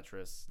sense. Totally.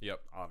 Tetris.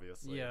 Yep.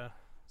 Obviously. Yeah,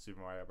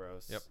 Super Mario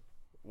Bros. Yep.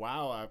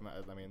 Wow.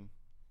 I mean,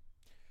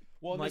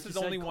 Well, Like this you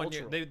is only said, 1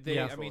 year. cultural. They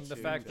Yeah. I mean, the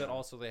Cultural fact too, that yeah.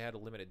 also they had to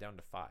limit it down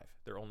to 5.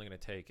 They're only going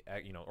to take,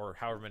 or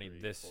however many 3,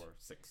 this 4,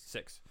 6.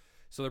 6.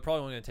 So they're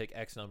probably only going to take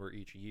X number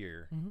each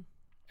year, Mhm.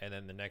 and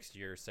then the next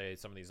year, say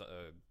some of these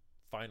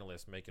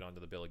finalists make it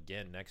onto the bill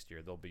again next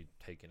year, they'll be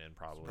taken in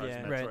probably. Surprised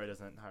Yeah. Metroid Right.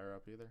 isn't higher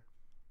up either.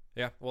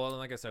 Yeah. Well, and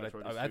like I said,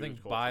 Metroid is I think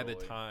huge by the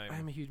culturally. I'm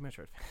time a huge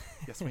Metroid fan.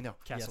 Yes, we know.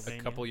 Castlevania.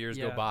 a couple years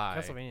Yeah, go by,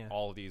 Castlevania.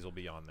 all of these will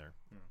be on there.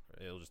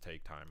 Hmm. It'll just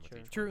take time with Sure.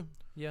 each one. True.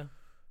 Yeah.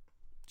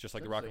 Just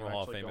like the So Rock and you're Roll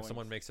Hall of actually Fame, if going-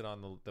 someone makes it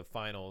on the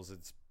finals,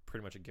 it's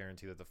pretty much a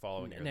guarantee that the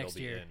following year Next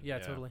they'll be year. in. Yeah,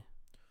 totally.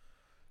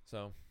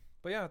 So,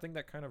 but yeah, I think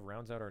that kind of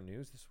rounds out our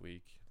news this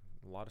week.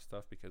 A lot of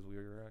stuff because we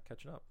were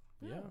catching up.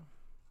 Yeah.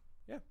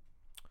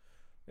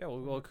 Yeah,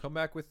 we'll come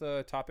back with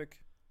a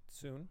topic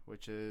soon.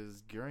 Which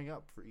is gearing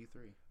up for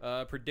E3.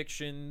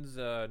 Predictions,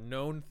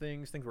 known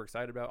things we're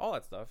excited about, all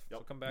that stuff. So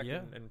Yep. come back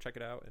Yeah. and check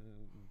it out.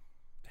 And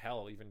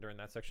hell, even during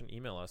that section,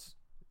 email us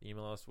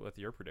with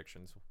your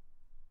predictions.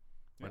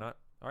 Why Yeah. not?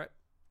 All right.